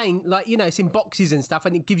I'm just saying, like, you know, it's in boxes and stuff,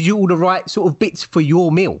 and it gives you all the right sort of bits for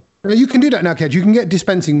your meal. You can do that now, Kedge. You can get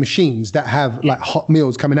dispensing machines that have like hot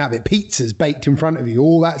meals coming out of it, pizzas baked in front of you,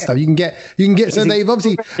 all that stuff. You can get. So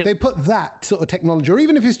they put that sort of technology, or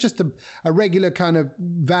even if it's just a regular kind of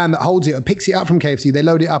van that holds it or picks it up from KFC, they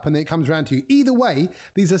load it up and then it comes around to you. Either way,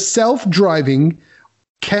 these are self-driving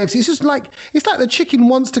KFC. It's like the chicken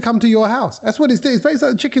wants to come to your house. That's what it's doing. It's basically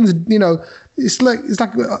like the chicken's, you know, it's like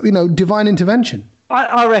divine intervention.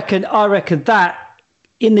 I reckon that.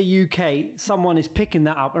 In the UK, someone is picking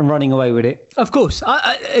that up and running away with it. Of course.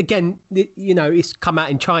 Again, you know, it's come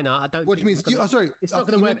out in China. I don't. What do you mean? It's not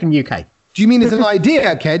going to work in the UK. Do you mean it's an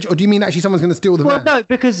idea, Kedge, or do you mean actually someone's going to steal the van? Well, no,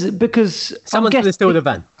 because someone's going to steal the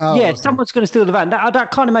van. Someone's going to steal the van. I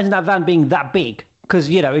can't imagine that van being that big because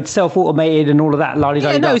you know it's self-automated and all of that.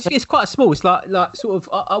 It's quite small. It's like sort of.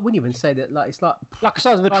 I wouldn't even say that. Like it's like the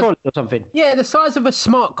size of a trolley or something. Yeah, the size of a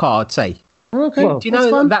smart car, I'd say. Okay, do you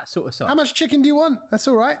know that sort of size? How much chicken do you want? That's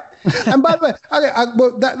all right. And by the way,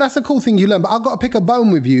 that's a cool thing you learn. But I've got to pick a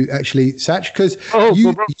bone with you, actually, Sach, because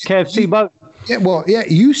KFC bone. Yeah,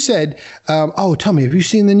 you said, Tommy, have you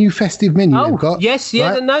seen the new festive menu they've got? Yes,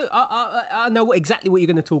 yeah, right? No, I know exactly what you're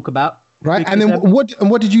going to talk about. Right, because, and then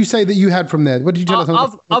what did you say that you had from there? What did you tell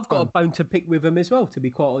us? I've got a bone to pick with them as well, to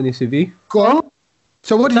be quite honest with you. Go on.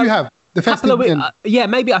 So what did you have? The festive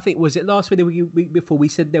maybe I think was it last week or the week before we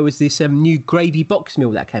said there was this new gravy box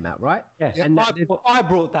meal that came out, right? Yes. And I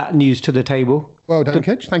brought that news to the table. Well done,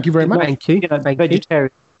 Kedge. Thank you very much. Thank you.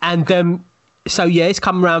 Vegetarian. And so yeah, it's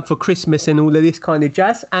come around for Christmas and all of this kind of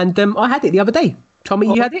jazz. And I had it the other day.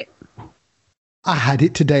 Tommy, you had it? I had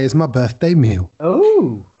it today as my birthday meal.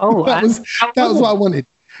 Oh, that was what I wanted.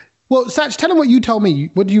 Well, Sach, tell them what you told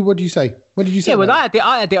me. What did you say? What did you say? Yeah, well,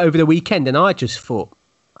 I had it over the weekend, and I just thought.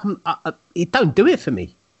 It don't do it for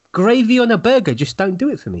me. Gravy on a burger just don't do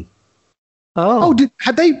it for me. Did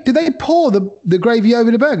they pour the gravy over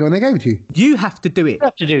the burger when they gave it to you? You have to do it. You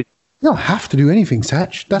have to do. You don't have to do anything,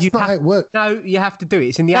 Sach. That's not how it works. No, you have to do it.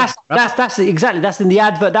 It's in the advert. That's exactly. That's in the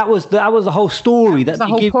advert. That was the whole story. That's the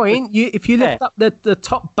whole point. If you lift up the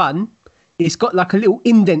top bun, it's got like a little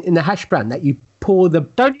indent in the hash brown that you pour the.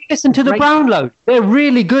 Don't you listen to the Brown Load? They're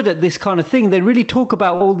really good at this kind of thing. They really talk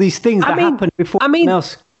about all these things that happen before anyone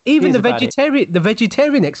else. Even the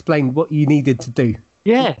vegetarian explained what you needed to do.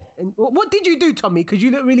 Yeah. And what did you do, Tommy? Because you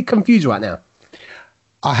look really confused right now.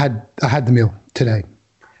 I had the meal today.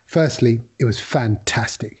 Firstly, it was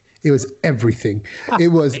fantastic. It was everything. It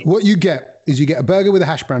was what you get is you get a burger with a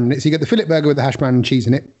hash brown in it. So you get the fillet burger with the hash brown and cheese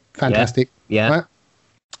in it. Fantastic. Yeah. Right?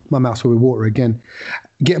 My mouth's full with water again.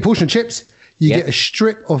 You get a portion of chips. You get a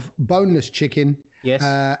strip of boneless chicken. Yes.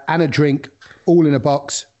 And a drink, all in a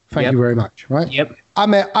box. Thank you very much. Right. Yep. I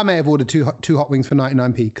may have ordered two hot wings for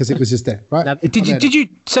 99p because it was just there, right?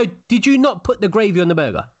 Did you not put the gravy on the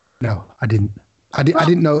burger? No, I didn't. I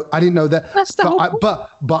didn't know that. That's the whole point.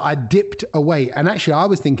 But I dipped away, and actually I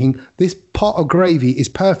was thinking this pot of gravy is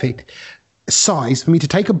perfect size for me to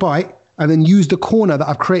take a bite and then use the corner that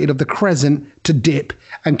I've created of the crescent to dip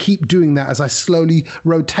and keep doing that as I slowly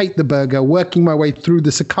rotate the burger, working my way through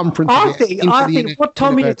the circumference. I think what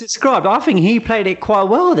Tommy has described. I think he played it quite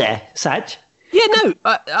well there, Sach. Yeah, no,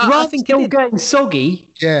 I think still getting soggy.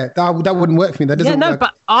 Yeah, that wouldn't work for me. That doesn't. Work.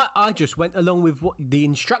 But I just went along with what the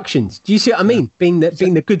instructions. Do you see what I mean? Being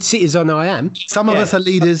the good citizen I am. Some of us are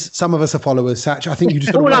leaders, some of us are followers. Sach, I think you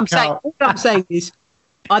just. All I'm saying is,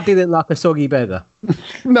 I didn't like a soggy burger.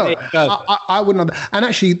 No, I wouldn't. And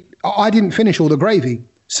actually, I didn't finish all the gravy,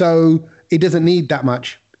 so it doesn't need that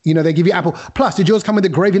much. You know, they give you apple. Plus, did yours come with the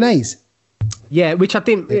gravy-naise? Yeah, which I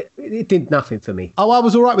think it did nothing for me. Oh, I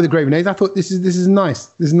was all right with the gravy-naise. I thought this is nice.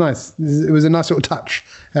 This is nice. It was a nice little touch.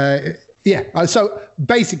 So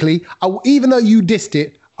basically, even though you dissed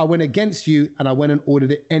it, I went against you and I went and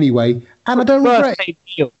ordered it anyway, and I don't regret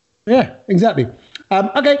it. Yeah, exactly.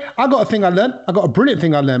 Okay, I got a thing I learned. I got a brilliant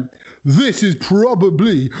thing I learned. This is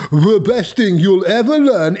probably the best thing you'll ever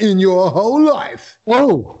learn in your whole life.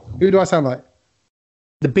 Whoa. Who do I sound like?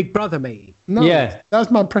 The Big Brother, mate. No, Yeah. that was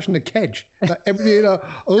my impression of Kedge. Like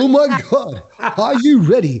oh my God, are you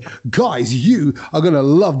ready? Guys, you are going to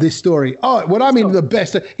love this story. Oh, what I mean, the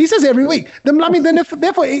best. He says it every week.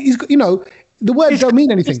 Therefore, he's, the words don't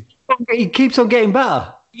mean anything. He keeps on getting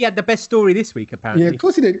better. He had the best story this week, apparently. Yeah, of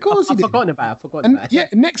course he did. Of course he did. I've forgotten about it. Yeah,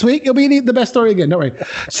 next week it'll be the best story again. Don't worry.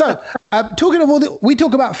 So, talking of we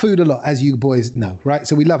talk about food a lot, as you boys know, right?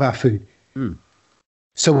 So we love our food.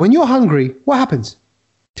 So when you're hungry, what happens?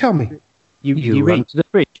 Tell me. You run to the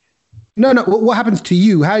fridge. No. What happens to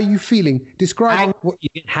you? How are you feeling? Describe. You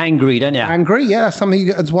get hangry, don't you? Angry? Yeah,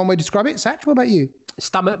 that's one way to describe it. Sach, what about you?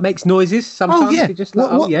 Stomach makes noises sometimes. Oh yeah. You're just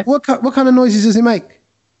like, What kind of noises does it make?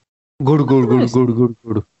 Good.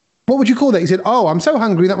 What would you call that? He said, "Oh, I'm so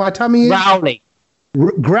hungry that my tummy is Growling.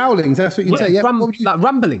 growling." That's what you'd say. Yeah. like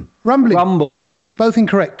rumbling. Rumbling. Rumble. Both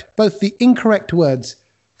incorrect. Both the incorrect words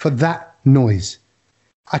for that noise.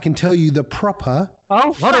 I can tell you the proper.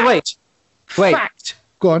 Oh, hold on, wait. Fact.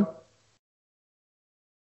 Go on.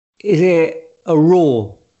 Is it a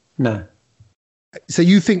roar? No. So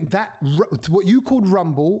you think that what you called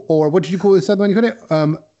rumble, or what did you call this other one? You called it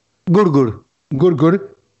Good. good.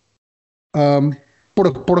 Whatever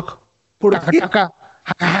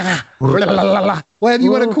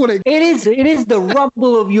you want to call it. It is the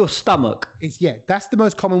rumble of your stomach. That's the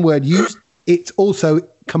most common word used. It's also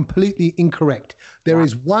completely incorrect. There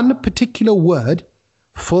is one particular word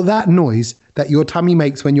for that noise that your tummy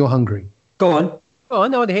makes when you're hungry. Go on. Oh, I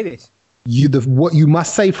know how to hear this. What you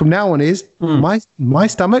must say from now on is my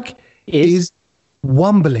stomach is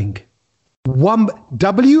wumbling. WAMBLING.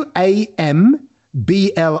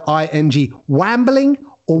 Wambling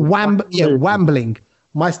or wambling.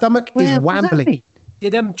 My stomach is wambling.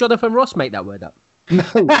 Did Jonathan Ross make that word up?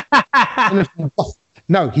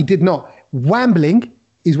 No, he did not. Wambling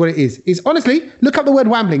is what it is. It's honestly, look up the word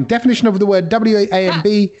wambling. Definition of the word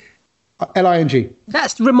WAMBLING.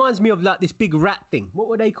 That reminds me of like this big rat thing. What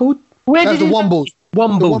were they called? That's the wombles.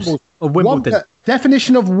 Wombles of Wimbledon.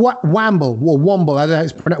 Definition of what wamble or womble. I don't know how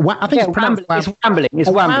it's pronounced. I think it's pronounced wambling. It's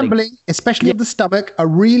wambling. Especially of the stomach, a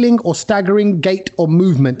reeling or staggering gait or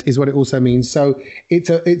movement is what it also means. So it's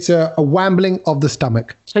a wambling of the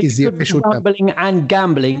stomach is the official term. Wambling and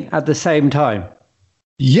gambling at the same time.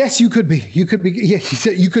 Yes, you could be. Yes,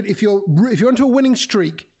 you could. If you're onto a winning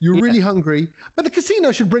streak, you're really hungry. But the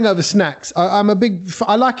casino should bring over snacks. I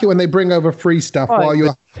like it when they bring over free stuff while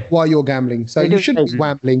you're gambling. So you shouldn't be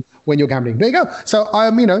wambling when you're gambling. There you go. So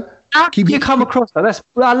you come across that.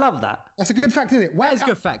 I love that. That's a good fact, isn't it? That's a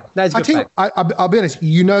good fact. I'll be honest.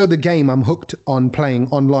 You know the game I'm hooked on playing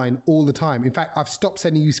online all the time. In fact, I've stopped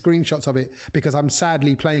sending you screenshots of it because I'm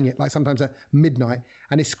sadly playing it like sometimes at midnight,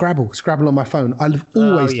 and it's Scrabble on my phone. I've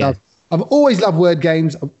always loved word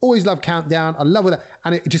games. I've always loved Countdown. I love that,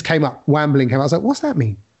 and it just came up. Wambling came up. I was like, what's that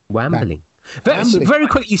mean? Wambling. Very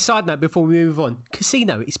quickly, side note before we move on.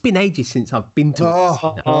 Casino. It's been ages since I've been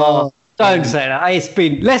to. Don't say that. It's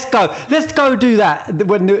been. Let's go do that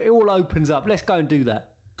when it all opens up. Let's go and do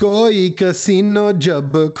that. Koi casino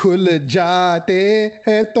jab khul jaate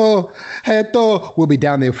hai to. We'll be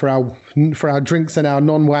down there for our drinks and our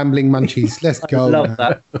non-wambling munchies. Let's go. Love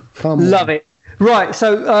that. Love it. Right.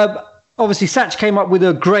 So obviously, Sach came up with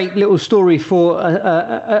a great little story for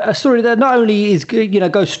a story that not only is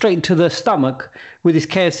goes straight to the stomach with this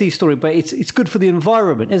KFC story, but it's good for the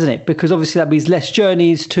environment, isn't it? Because obviously that means less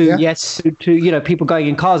journeys to people going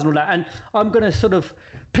in cars and all that. And I'm going to sort of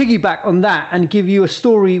piggyback on that and give you a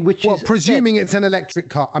story which is presuming it's an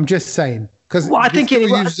electric car. I'm just saying because I think it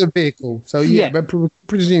uses a vehicle, so but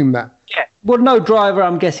presume that. Yeah. Well, no driver,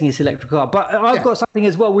 I'm guessing it's electric car. But I've got something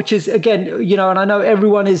as well, which is, again, and I know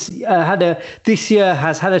everyone this year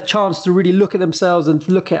has had a chance to really look at themselves and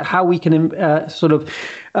look at how we can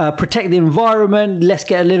protect the environment. Let's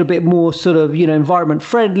get a little bit more environment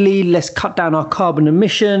friendly. Let's cut down our carbon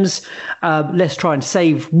emissions. Let's try and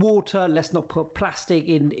save water. Let's not put plastic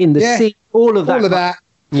in the sea. All of that.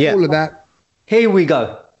 Yeah. All of that. Here we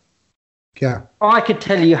go. Yeah. I could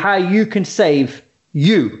tell you how you can save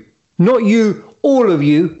you. Not you, all of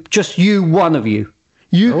you, just you, one of you.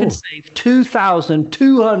 You can save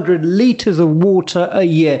 2,200 litres of water a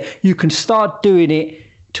year. You can start doing it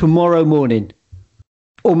tomorrow morning.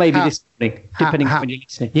 Or maybe this morning, depending on when you're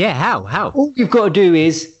listening. Yeah, how? All you've got to do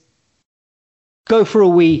is go for a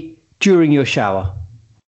wee during your shower.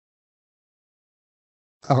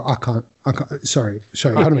 I can't. Sorry.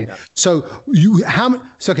 Hold on a minute. So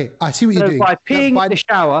okay, I see what you're doing. By peeing in the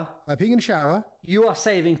shower. By peeing in the shower. You are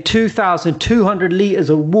saving 2,200 litres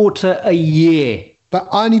of water a year. But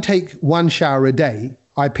I only take one shower a day.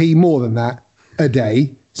 I pee more than that a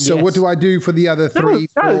day. So what do I do for the other 3,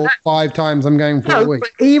 4, 5 times I'm going for a week?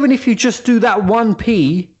 But even if you just do that one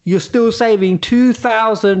pee, you're still saving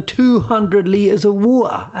 2,200 litres of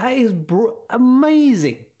water. That is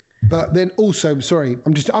amazing. But then also, sorry,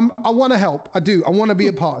 I want to help. I do. I want to be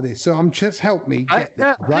a part of this. So just help me get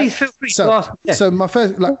there, right? Please feel free to ask. So my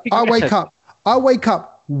first, I wake up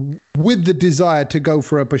with the desire to go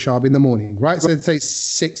for a peshab in the morning, right? So let's say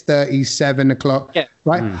 6:30, 7 o'clock,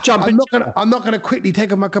 right? I'm not gonna quickly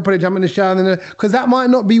take off my cup and jump in the shower, because that might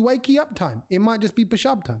not be wakey up time. It might just be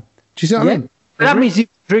peshab time. Do you see what I mean? That means you're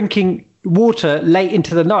drinking water late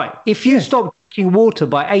into the night. If you stop drinking water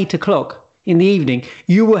by 8 o'clock in the evening,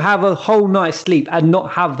 you will have a whole night's sleep and not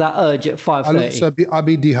have that urge at 5:30. I'll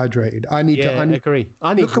be dehydrated. I agree.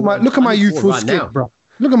 Look at my youthful skin, now, bro.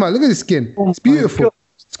 Look at this skin. It's beautiful.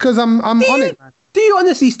 It's because I'm on it, man. Do you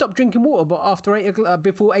honestly stop drinking water but after 8 o'clock,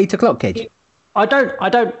 before 8 o'clock, Kedge? I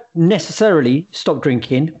don't necessarily stop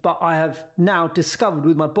drinking, but I have now discovered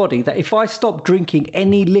with my body that if I stop drinking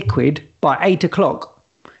any liquid by 8 o'clock,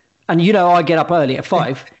 and I get up early at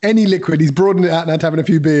 5. Any liquid, he's broadened it out and having a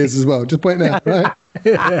few beers as well. Just pointing out, right?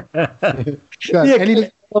 Any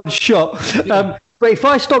shot. But if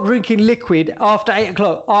I stop drinking liquid after 8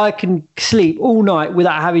 o'clock, I can sleep all night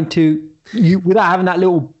without having that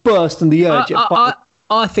little burst and the urge.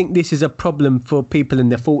 I think this is a problem for people in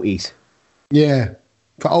their 40s. Yeah,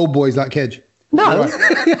 for old boys like Kedge. No.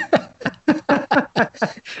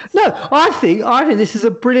 No, I think this is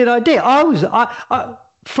a brilliant idea.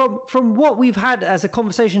 From what we've had as a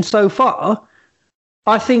conversation so far,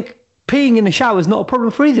 I think peeing in the shower is not a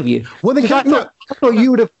problem for either of you. Well, I thought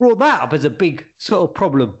you would have brought that up as a big sort of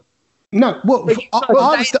problem. No, well,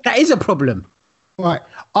 that is a problem. Right.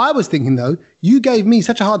 I was thinking, though, you gave me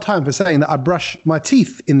such a hard time for saying that I brush my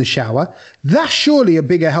teeth in the shower. That's surely a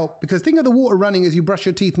bigger help, because think of the water running as you brush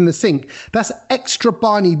your teeth in the sink. That's extra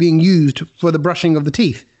Barney being used for the brushing of the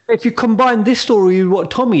teeth. If you combine this story with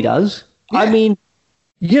what Tommy does, I mean,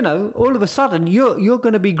 all of a sudden you're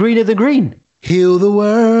going to be greener than green. Heal the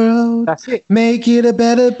world. That's it. Make it a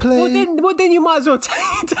better place. Well, then you might as well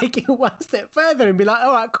take it one step further and be like,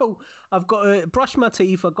 all right, cool. I've got to brush my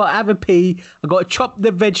teeth. I've got to have a pee. I've got to chop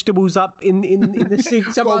the vegetables up in the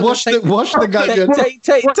sink. Wash the gut.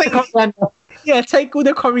 Take all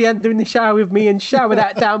the coriander in the shower with me and shower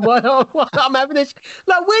that down while I'm having this.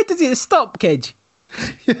 Like, where does it stop, Kedge?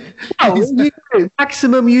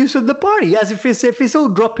 Maximum use of the body, as if it's all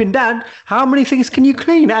dropping down. How many things can you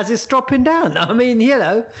clean as it's dropping down? I mean,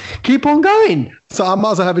 keep on going. So I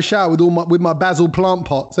might as well have a shower with my basil plant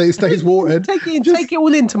pot, so it stays watered. Take it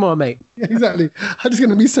all in tomorrow, mate. Yeah, exactly. I'm just going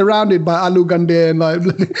to be surrounded by aloo gunde and like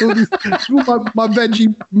my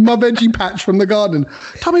veggie patch from the garden.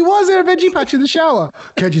 Tommy, why is there a veggie patch in the shower?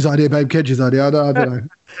 Kedge's idea, babe. Kedge's idea. I don't know.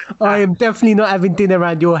 I am definitely not having dinner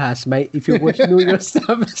around your house, mate, if you're washing all your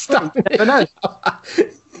stuff. No.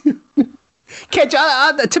 Kedge,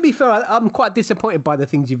 to be fair, I'm quite disappointed by the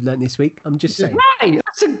things you've learned this week. I'm just saying. Right,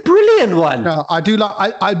 that's a brilliant one. No, I do like.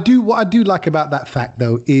 What I do like about that fact,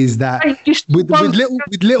 though, is that with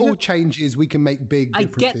little changes, we can make big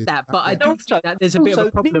differences. I get that, but I don't think that there's a bit of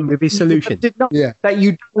a problem with his solution. That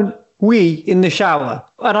you don't wee in the shower,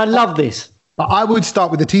 and I love this. I would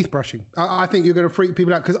start with the teeth brushing. I think you're going to freak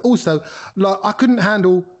people out, because also, like, I couldn't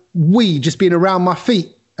handle wee just being around my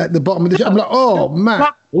feet at the bottom of the shower. I'm like, oh man.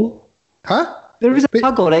 Huh? There is a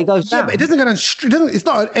plug on it. It goes down. Yeah, but it doesn't go down. It's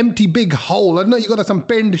not an empty big hole. I know you got some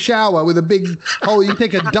bend shower with a big hole. You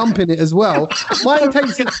take a dump in it as well.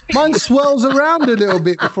 Mine swirls around a little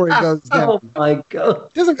bit before it goes down. Oh my god!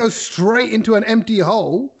 It doesn't go straight into an empty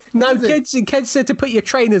hole. No, kids said to put your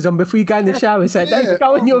trainers on before you go in the shower. Said don't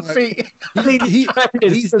go on your feet. He's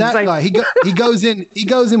that guy. He goes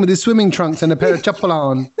in with his swimming trunks and a pair of chappal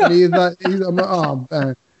on. And I'm like, oh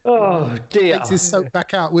man. Oh dear! Takes his soap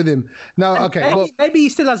back out with him. No, okay. Maybe he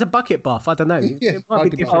still has a bucket bath. I don't know. Yeah, it might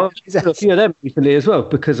be different. A few of them recently as well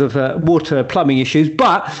because of water plumbing issues.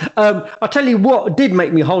 But I'll tell you what did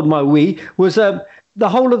make me hold my wee was the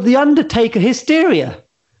whole of the Undertaker hysteria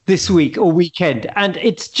this week or weekend, and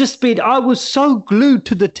it's just been. I was so glued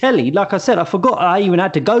to the telly. Like I said, I forgot I even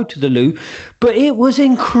had to go to the loo, but it was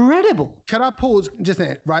incredible. Can I pause just a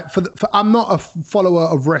minute, right? For I'm not a follower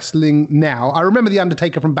of wrestling now. I remember the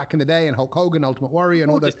Undertaker from back in the day and Hulk Hogan, Ultimate Warrior,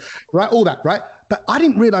 and all this, right? All that, right? But I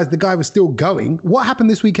didn't realize the guy was still going. What happened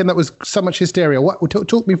this weekend that was so much hysteria?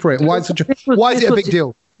 Talk me through it. Why is it a big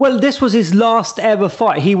deal? Well, this was his last ever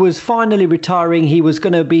fight. He was finally retiring. He was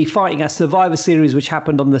going to be fighting at Survivor Series, which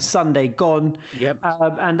happened on the Sunday gone. Yep.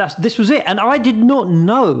 And this was it. And I did not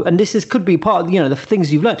know. And this could be part of the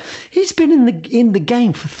things you've learned. He's been in the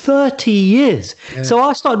game for 30 years. Yeah. So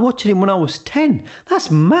I started watching him when I was 10. That's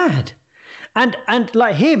mad. And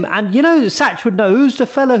like him, and Sach would know who's the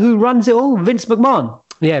fella who runs it all, Vince McMahon.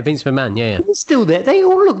 Yeah, Vince McMahon. Yeah. He's still there. They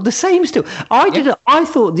all look the same still. I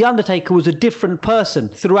thought the Undertaker was a different person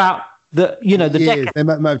throughout the decade. They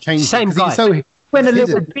might have changed. Same guy. He went a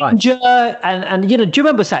little bit ginger, and do you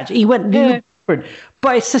remember Sach? He went different,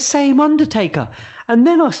 but it's the same Undertaker. And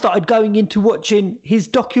then I started going into watching his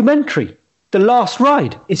documentary, The Last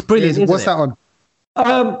Ride. It's brilliant. What's that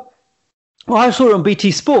on? Well, I saw it on BT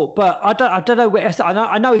Sport, but I don't know where.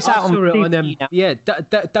 I know it's out on TV now. Yeah,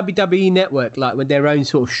 WWE Network, like with their own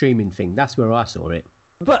sort of streaming thing. That's where I saw it.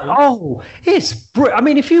 But I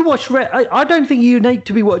mean, if you watch, I don't think you need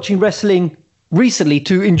to be watching wrestling recently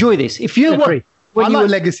to enjoy this. If you I like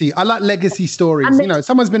legacy. I like legacy stories.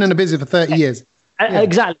 Someone's been in the business for 30 years.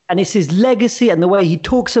 Exactly, and it's his legacy and the way he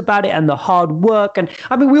talks about it and the hard work. And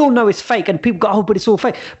I mean, we all know it's fake, and people go, but it's all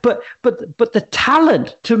fake. But the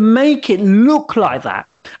talent to make it look like that.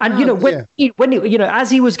 And when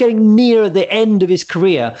as he was getting near the end of his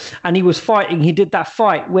career and he was fighting, he did that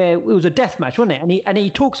fight where it was a death match, wasn't it? And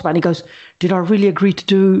he talks about it, and he goes, did I really agree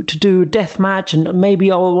to do a death match? And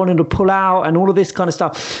maybe I wanted to pull out and all of this kind of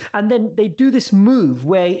stuff. And then they do this move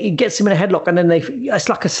where it gets him in a headlock, and then it's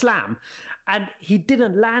like a slam, and he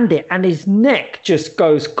didn't land it, and his neck just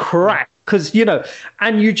goes crack because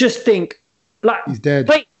and you just think like he's dead.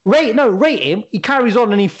 Rate him. He carries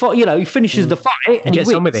on and he finishes the fight and gets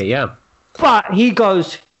he on with it, yeah. But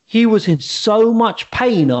he was in so much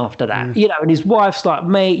pain after that, and his wife's like,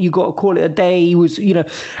 mate, you got to call it a day. He was,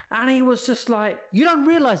 and he was just like, you don't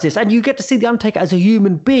realize this, and you get to see the Undertaker as a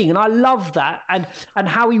human being, and I love that, and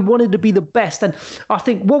how he wanted to be the best. And I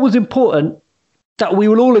think what was important that we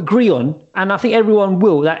will all agree on, and I think everyone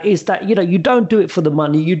will, that is that you don't do it for the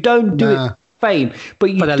money, you don't do it for fame,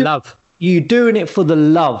 but for the love. You're doing it for the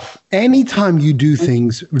love. Anytime you do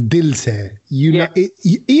things, dil se, know,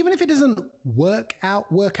 even if it doesn't work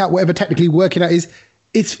out, whatever technically working out is,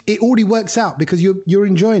 it already works out because you're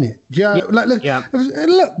enjoying it. Look,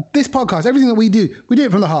 this podcast, everything that we do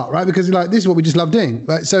it from the heart, right? Because this is what we just love doing,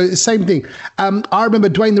 right? So it's the same thing. I remember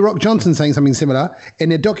Dwayne "The Rock" Johnson saying something similar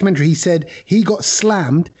in a documentary. He said he got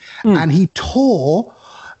slammed and he tore.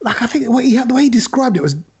 Like, I think the way he described it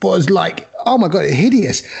was like, oh my God,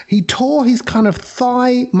 hideous. He tore his kind of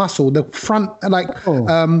thigh muscle, the front,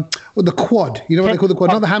 or the quad. You know what they call the quad?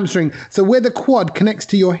 Not the hamstring. So where the quad connects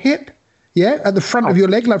to your hip, at the front of your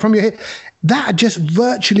leg, like from your hip, that just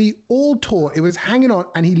virtually all tore. It was hanging on,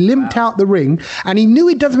 and he limped out the ring, and he knew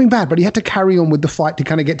he'd done something bad, but he had to carry on with the fight to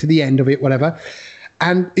kind of get to the end of it, whatever.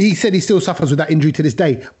 And he said he still suffers with that injury to this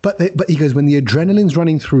day. But he goes, when the adrenaline's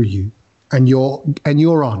running through you, and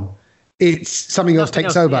you're on, it's something else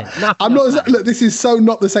takes over. I'm not. Look, this is so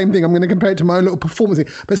not the same thing. I'm going to compare it to my own little performance thing.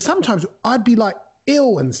 But sometimes I'd be like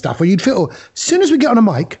ill and stuff, or you'd feel. As soon as we get on a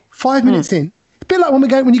mic, 5 minutes in, it's a bit like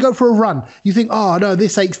when you go for a run. You think, oh no,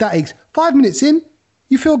 this aches, that aches. 5 minutes in,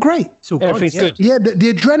 you feel great. Everything's good. Yeah,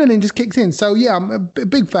 the adrenaline just kicks in. So yeah, I'm a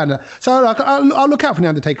big fan of that. So I'll look out for the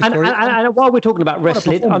Undertaker story. And while we're talking about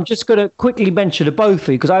wrestling, I'm just going to quickly mention to both of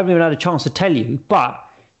you because I haven't even had a chance to tell you, but.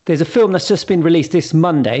 There's a film that's just been released this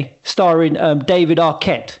Monday starring David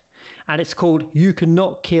Arquette, and it's called You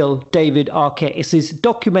Cannot Kill David Arquette. It's this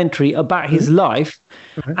documentary about his life,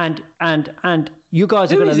 and you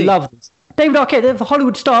guys are going to love this. David Arquette, the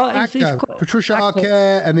Hollywood star. He's Patricia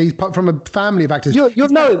Arquette, and he's from a family of actors. You'll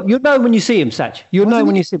know when you see him, Sach. You'll know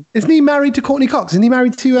when you see him. Isn't he married to Courtney Cox? Isn't he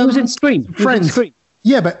married to... he was in Scream. Friends.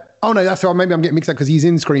 Yeah, but... Oh no, that's why maybe I'm getting mixed up because he's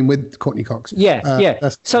in Scream with Courtney Cox.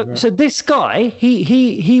 So this guy,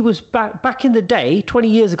 he was back in the day, 20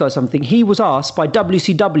 years ago or something. He was asked by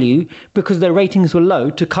WCW because their ratings were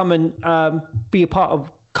low to come and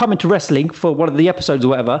come into wrestling for one of the episodes or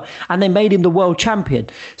whatever, and they made him the world champion.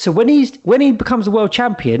 So when he becomes the world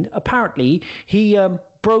champion, apparently he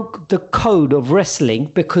broke the code of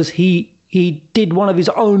wrestling because he did one of his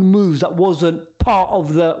own moves that wasn't part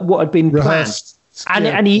of what had been planned.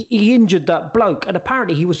 And he injured that bloke, and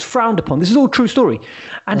apparently he was frowned upon. This is all true story.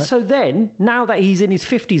 And so then, now that he's in his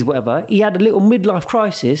 50s, whatever, he had a little midlife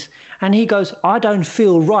crisis, and he goes, I don't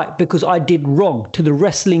feel right because I did wrong to the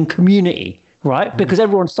wrestling community, right? Because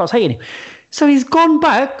everyone starts hating him. So he's gone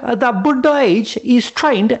back at that Buddha age, he's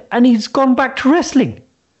trained, and he's gone back to wrestling.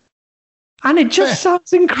 And it just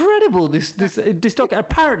sounds incredible, this doc.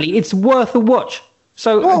 Apparently, it's worth a watch.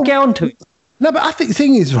 So get on to it. No, but I think the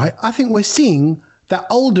thing is, right, I think we're seeing that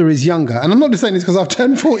older is younger. And I'm not just saying this because I've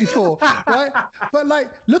turned 44, right? But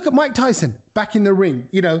like, look at Mike Tyson back in the ring,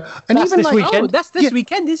 you know, and That's even this like, weekend. That's this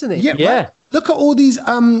weekend, isn't it? yeah. Right? Look at all these,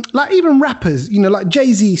 like even rappers, you know, like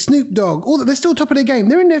Jay-Z, Snoop Dogg, all that. They're still top of their game.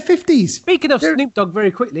 They're in their 50s. Speaking of Snoop Dogg,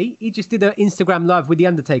 very quickly, he just did an Instagram live with The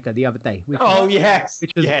Undertaker the other day. Which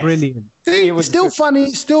was brilliant. It was still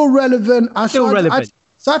funny, still relevant.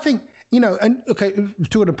 So I think, you know, and okay,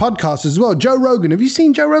 talking to podcasts as well. Joe Rogan, have you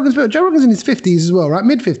seen Joe Rogan's video? Joe Rogan's in his 50s as well, right?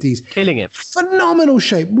 Mid-50s. Killing it. Phenomenal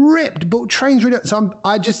shape, ripped, but trains really. So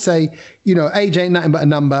I just say, you know, age ain't nothing but a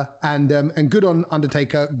number, and good on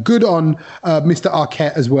Undertaker, good on Mr.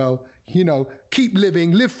 Arquette as well. You know, keep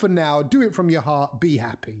living, live for now, do it from your heart, be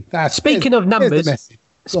happy. Speaking of numbers,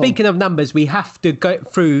 we have to go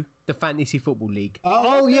through the Fantasy Football League.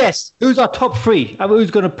 Oh yes. Who's our top three?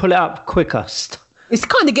 Who's going to pull it up quickest? It's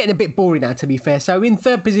kind of getting a bit boring now, to be fair. So in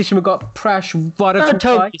third position, we've got Prash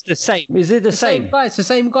Vodafone. It's the same. Is it the same? Guy. It's the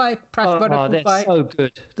same guy. Prash Vodafone. They're so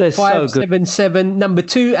good. They're so good. 577. Number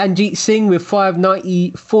 2, Anjeet Singh with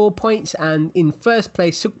 594 points. And in first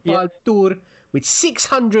place, Sukhpal Tour with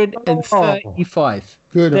 635.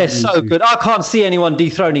 Good. They're so good. I can't see anyone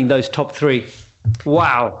dethroning those top three.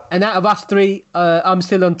 Wow. And out of us three, I'm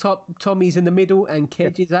still on top. Tommy's in the middle and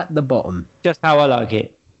Kedge is at the bottom. Just how I like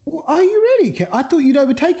it. Well, are you really? I thought you'd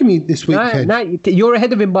overtaken me this week. No, you're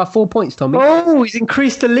ahead of him by 4 points, Tommy. Oh, he's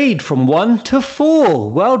increased the lead from 1 to 4.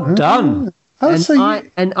 Well done.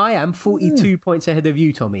 And I am 42 points ahead of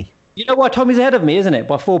you, Tommy. You know why Tommy's ahead of me, isn't it?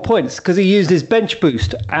 By 4 points. Because he used his bench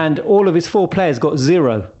boost and all of his 4 players got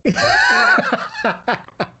 0.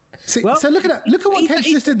 So look at that. Look at what Kedge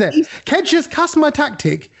just did there. Kedge just cussed my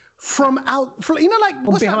tactic from you know, like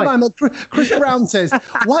what's that line that Chris Brown says?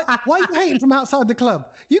 Why are you hating from outside the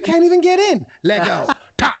club? You can't even get in. Let go.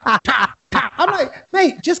 Tap, tap, tap. I'm like,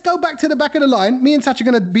 mate, just go back to the back of the line. Me and Sach are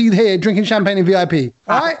going to be here drinking champagne in VIP.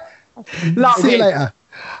 All right? See you later.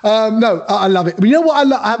 No, I love it. But you know what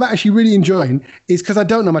I'm actually really enjoying is because I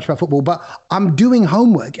don't know much about football, but I'm doing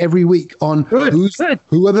homework every week on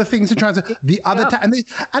who are the things to transfer, the other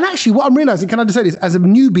and actually what I'm realizing, can I just say this, as a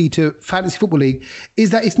newbie to Fantasy Football League, is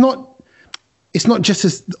that it's not just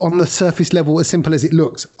as on the surface level as simple as it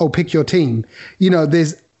looks. Oh, pick your team. You know,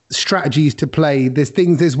 there's strategies to play.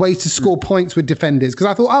 There's ways to score points with defenders. Because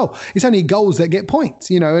I thought, it's only goals that get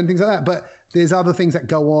points, you know, and things like that. But there's other things that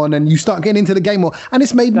go on and you start getting into the game more. And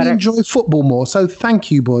it's made me enjoy football more. So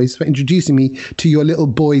thank you, boys, for introducing me to your little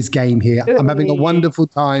boys game here. I'm having a wonderful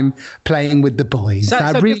time playing with the boys.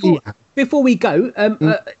 Before we go,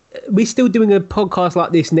 we're still doing a podcast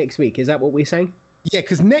like this next week. Is that what we're saying? Yeah,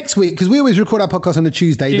 because next week, because we always record our podcast on a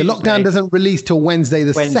Tuesday. The lockdown doesn't release till Wednesday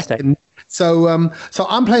the 2nd. So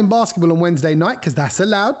I'm playing basketball on Wednesday night because that's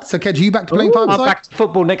allowed. So, Kedge, are you back to playing five-a-side? I'm back to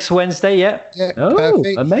football next Wednesday, yeah.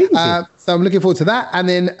 Perfect. Amazing. So I'm looking forward to that. And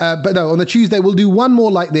then, but no, on the Tuesday, we'll do one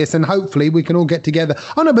more like this and hopefully we can all get together.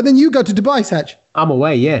 Oh, no, but then you go to Dubai, Sach. I'm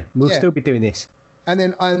away, yeah. We'll still be doing this. And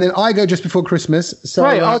then I go just before Christmas. So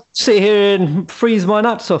I'll sit here and freeze my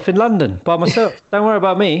nuts off in London by myself. Don't worry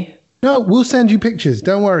about me. No, we'll send you pictures.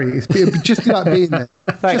 Don't worry. It'll just be like being there.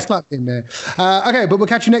 Just like being there. Okay, but we'll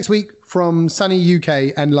catch you next week from sunny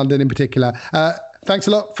UK and London in particular. Thanks a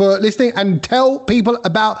lot for listening and tell people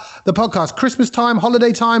about the podcast. Christmas time,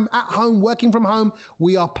 holiday time, at home, working from home.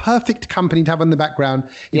 We are perfect company to have in the background.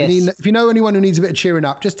 If you know anyone who needs a bit of cheering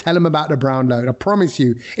up, just tell them about the Brown Load. I promise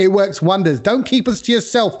you, it works wonders. Don't keep us to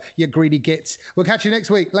yourself, you greedy gits. We'll catch you next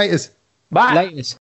week. Laters. Bye. Laters.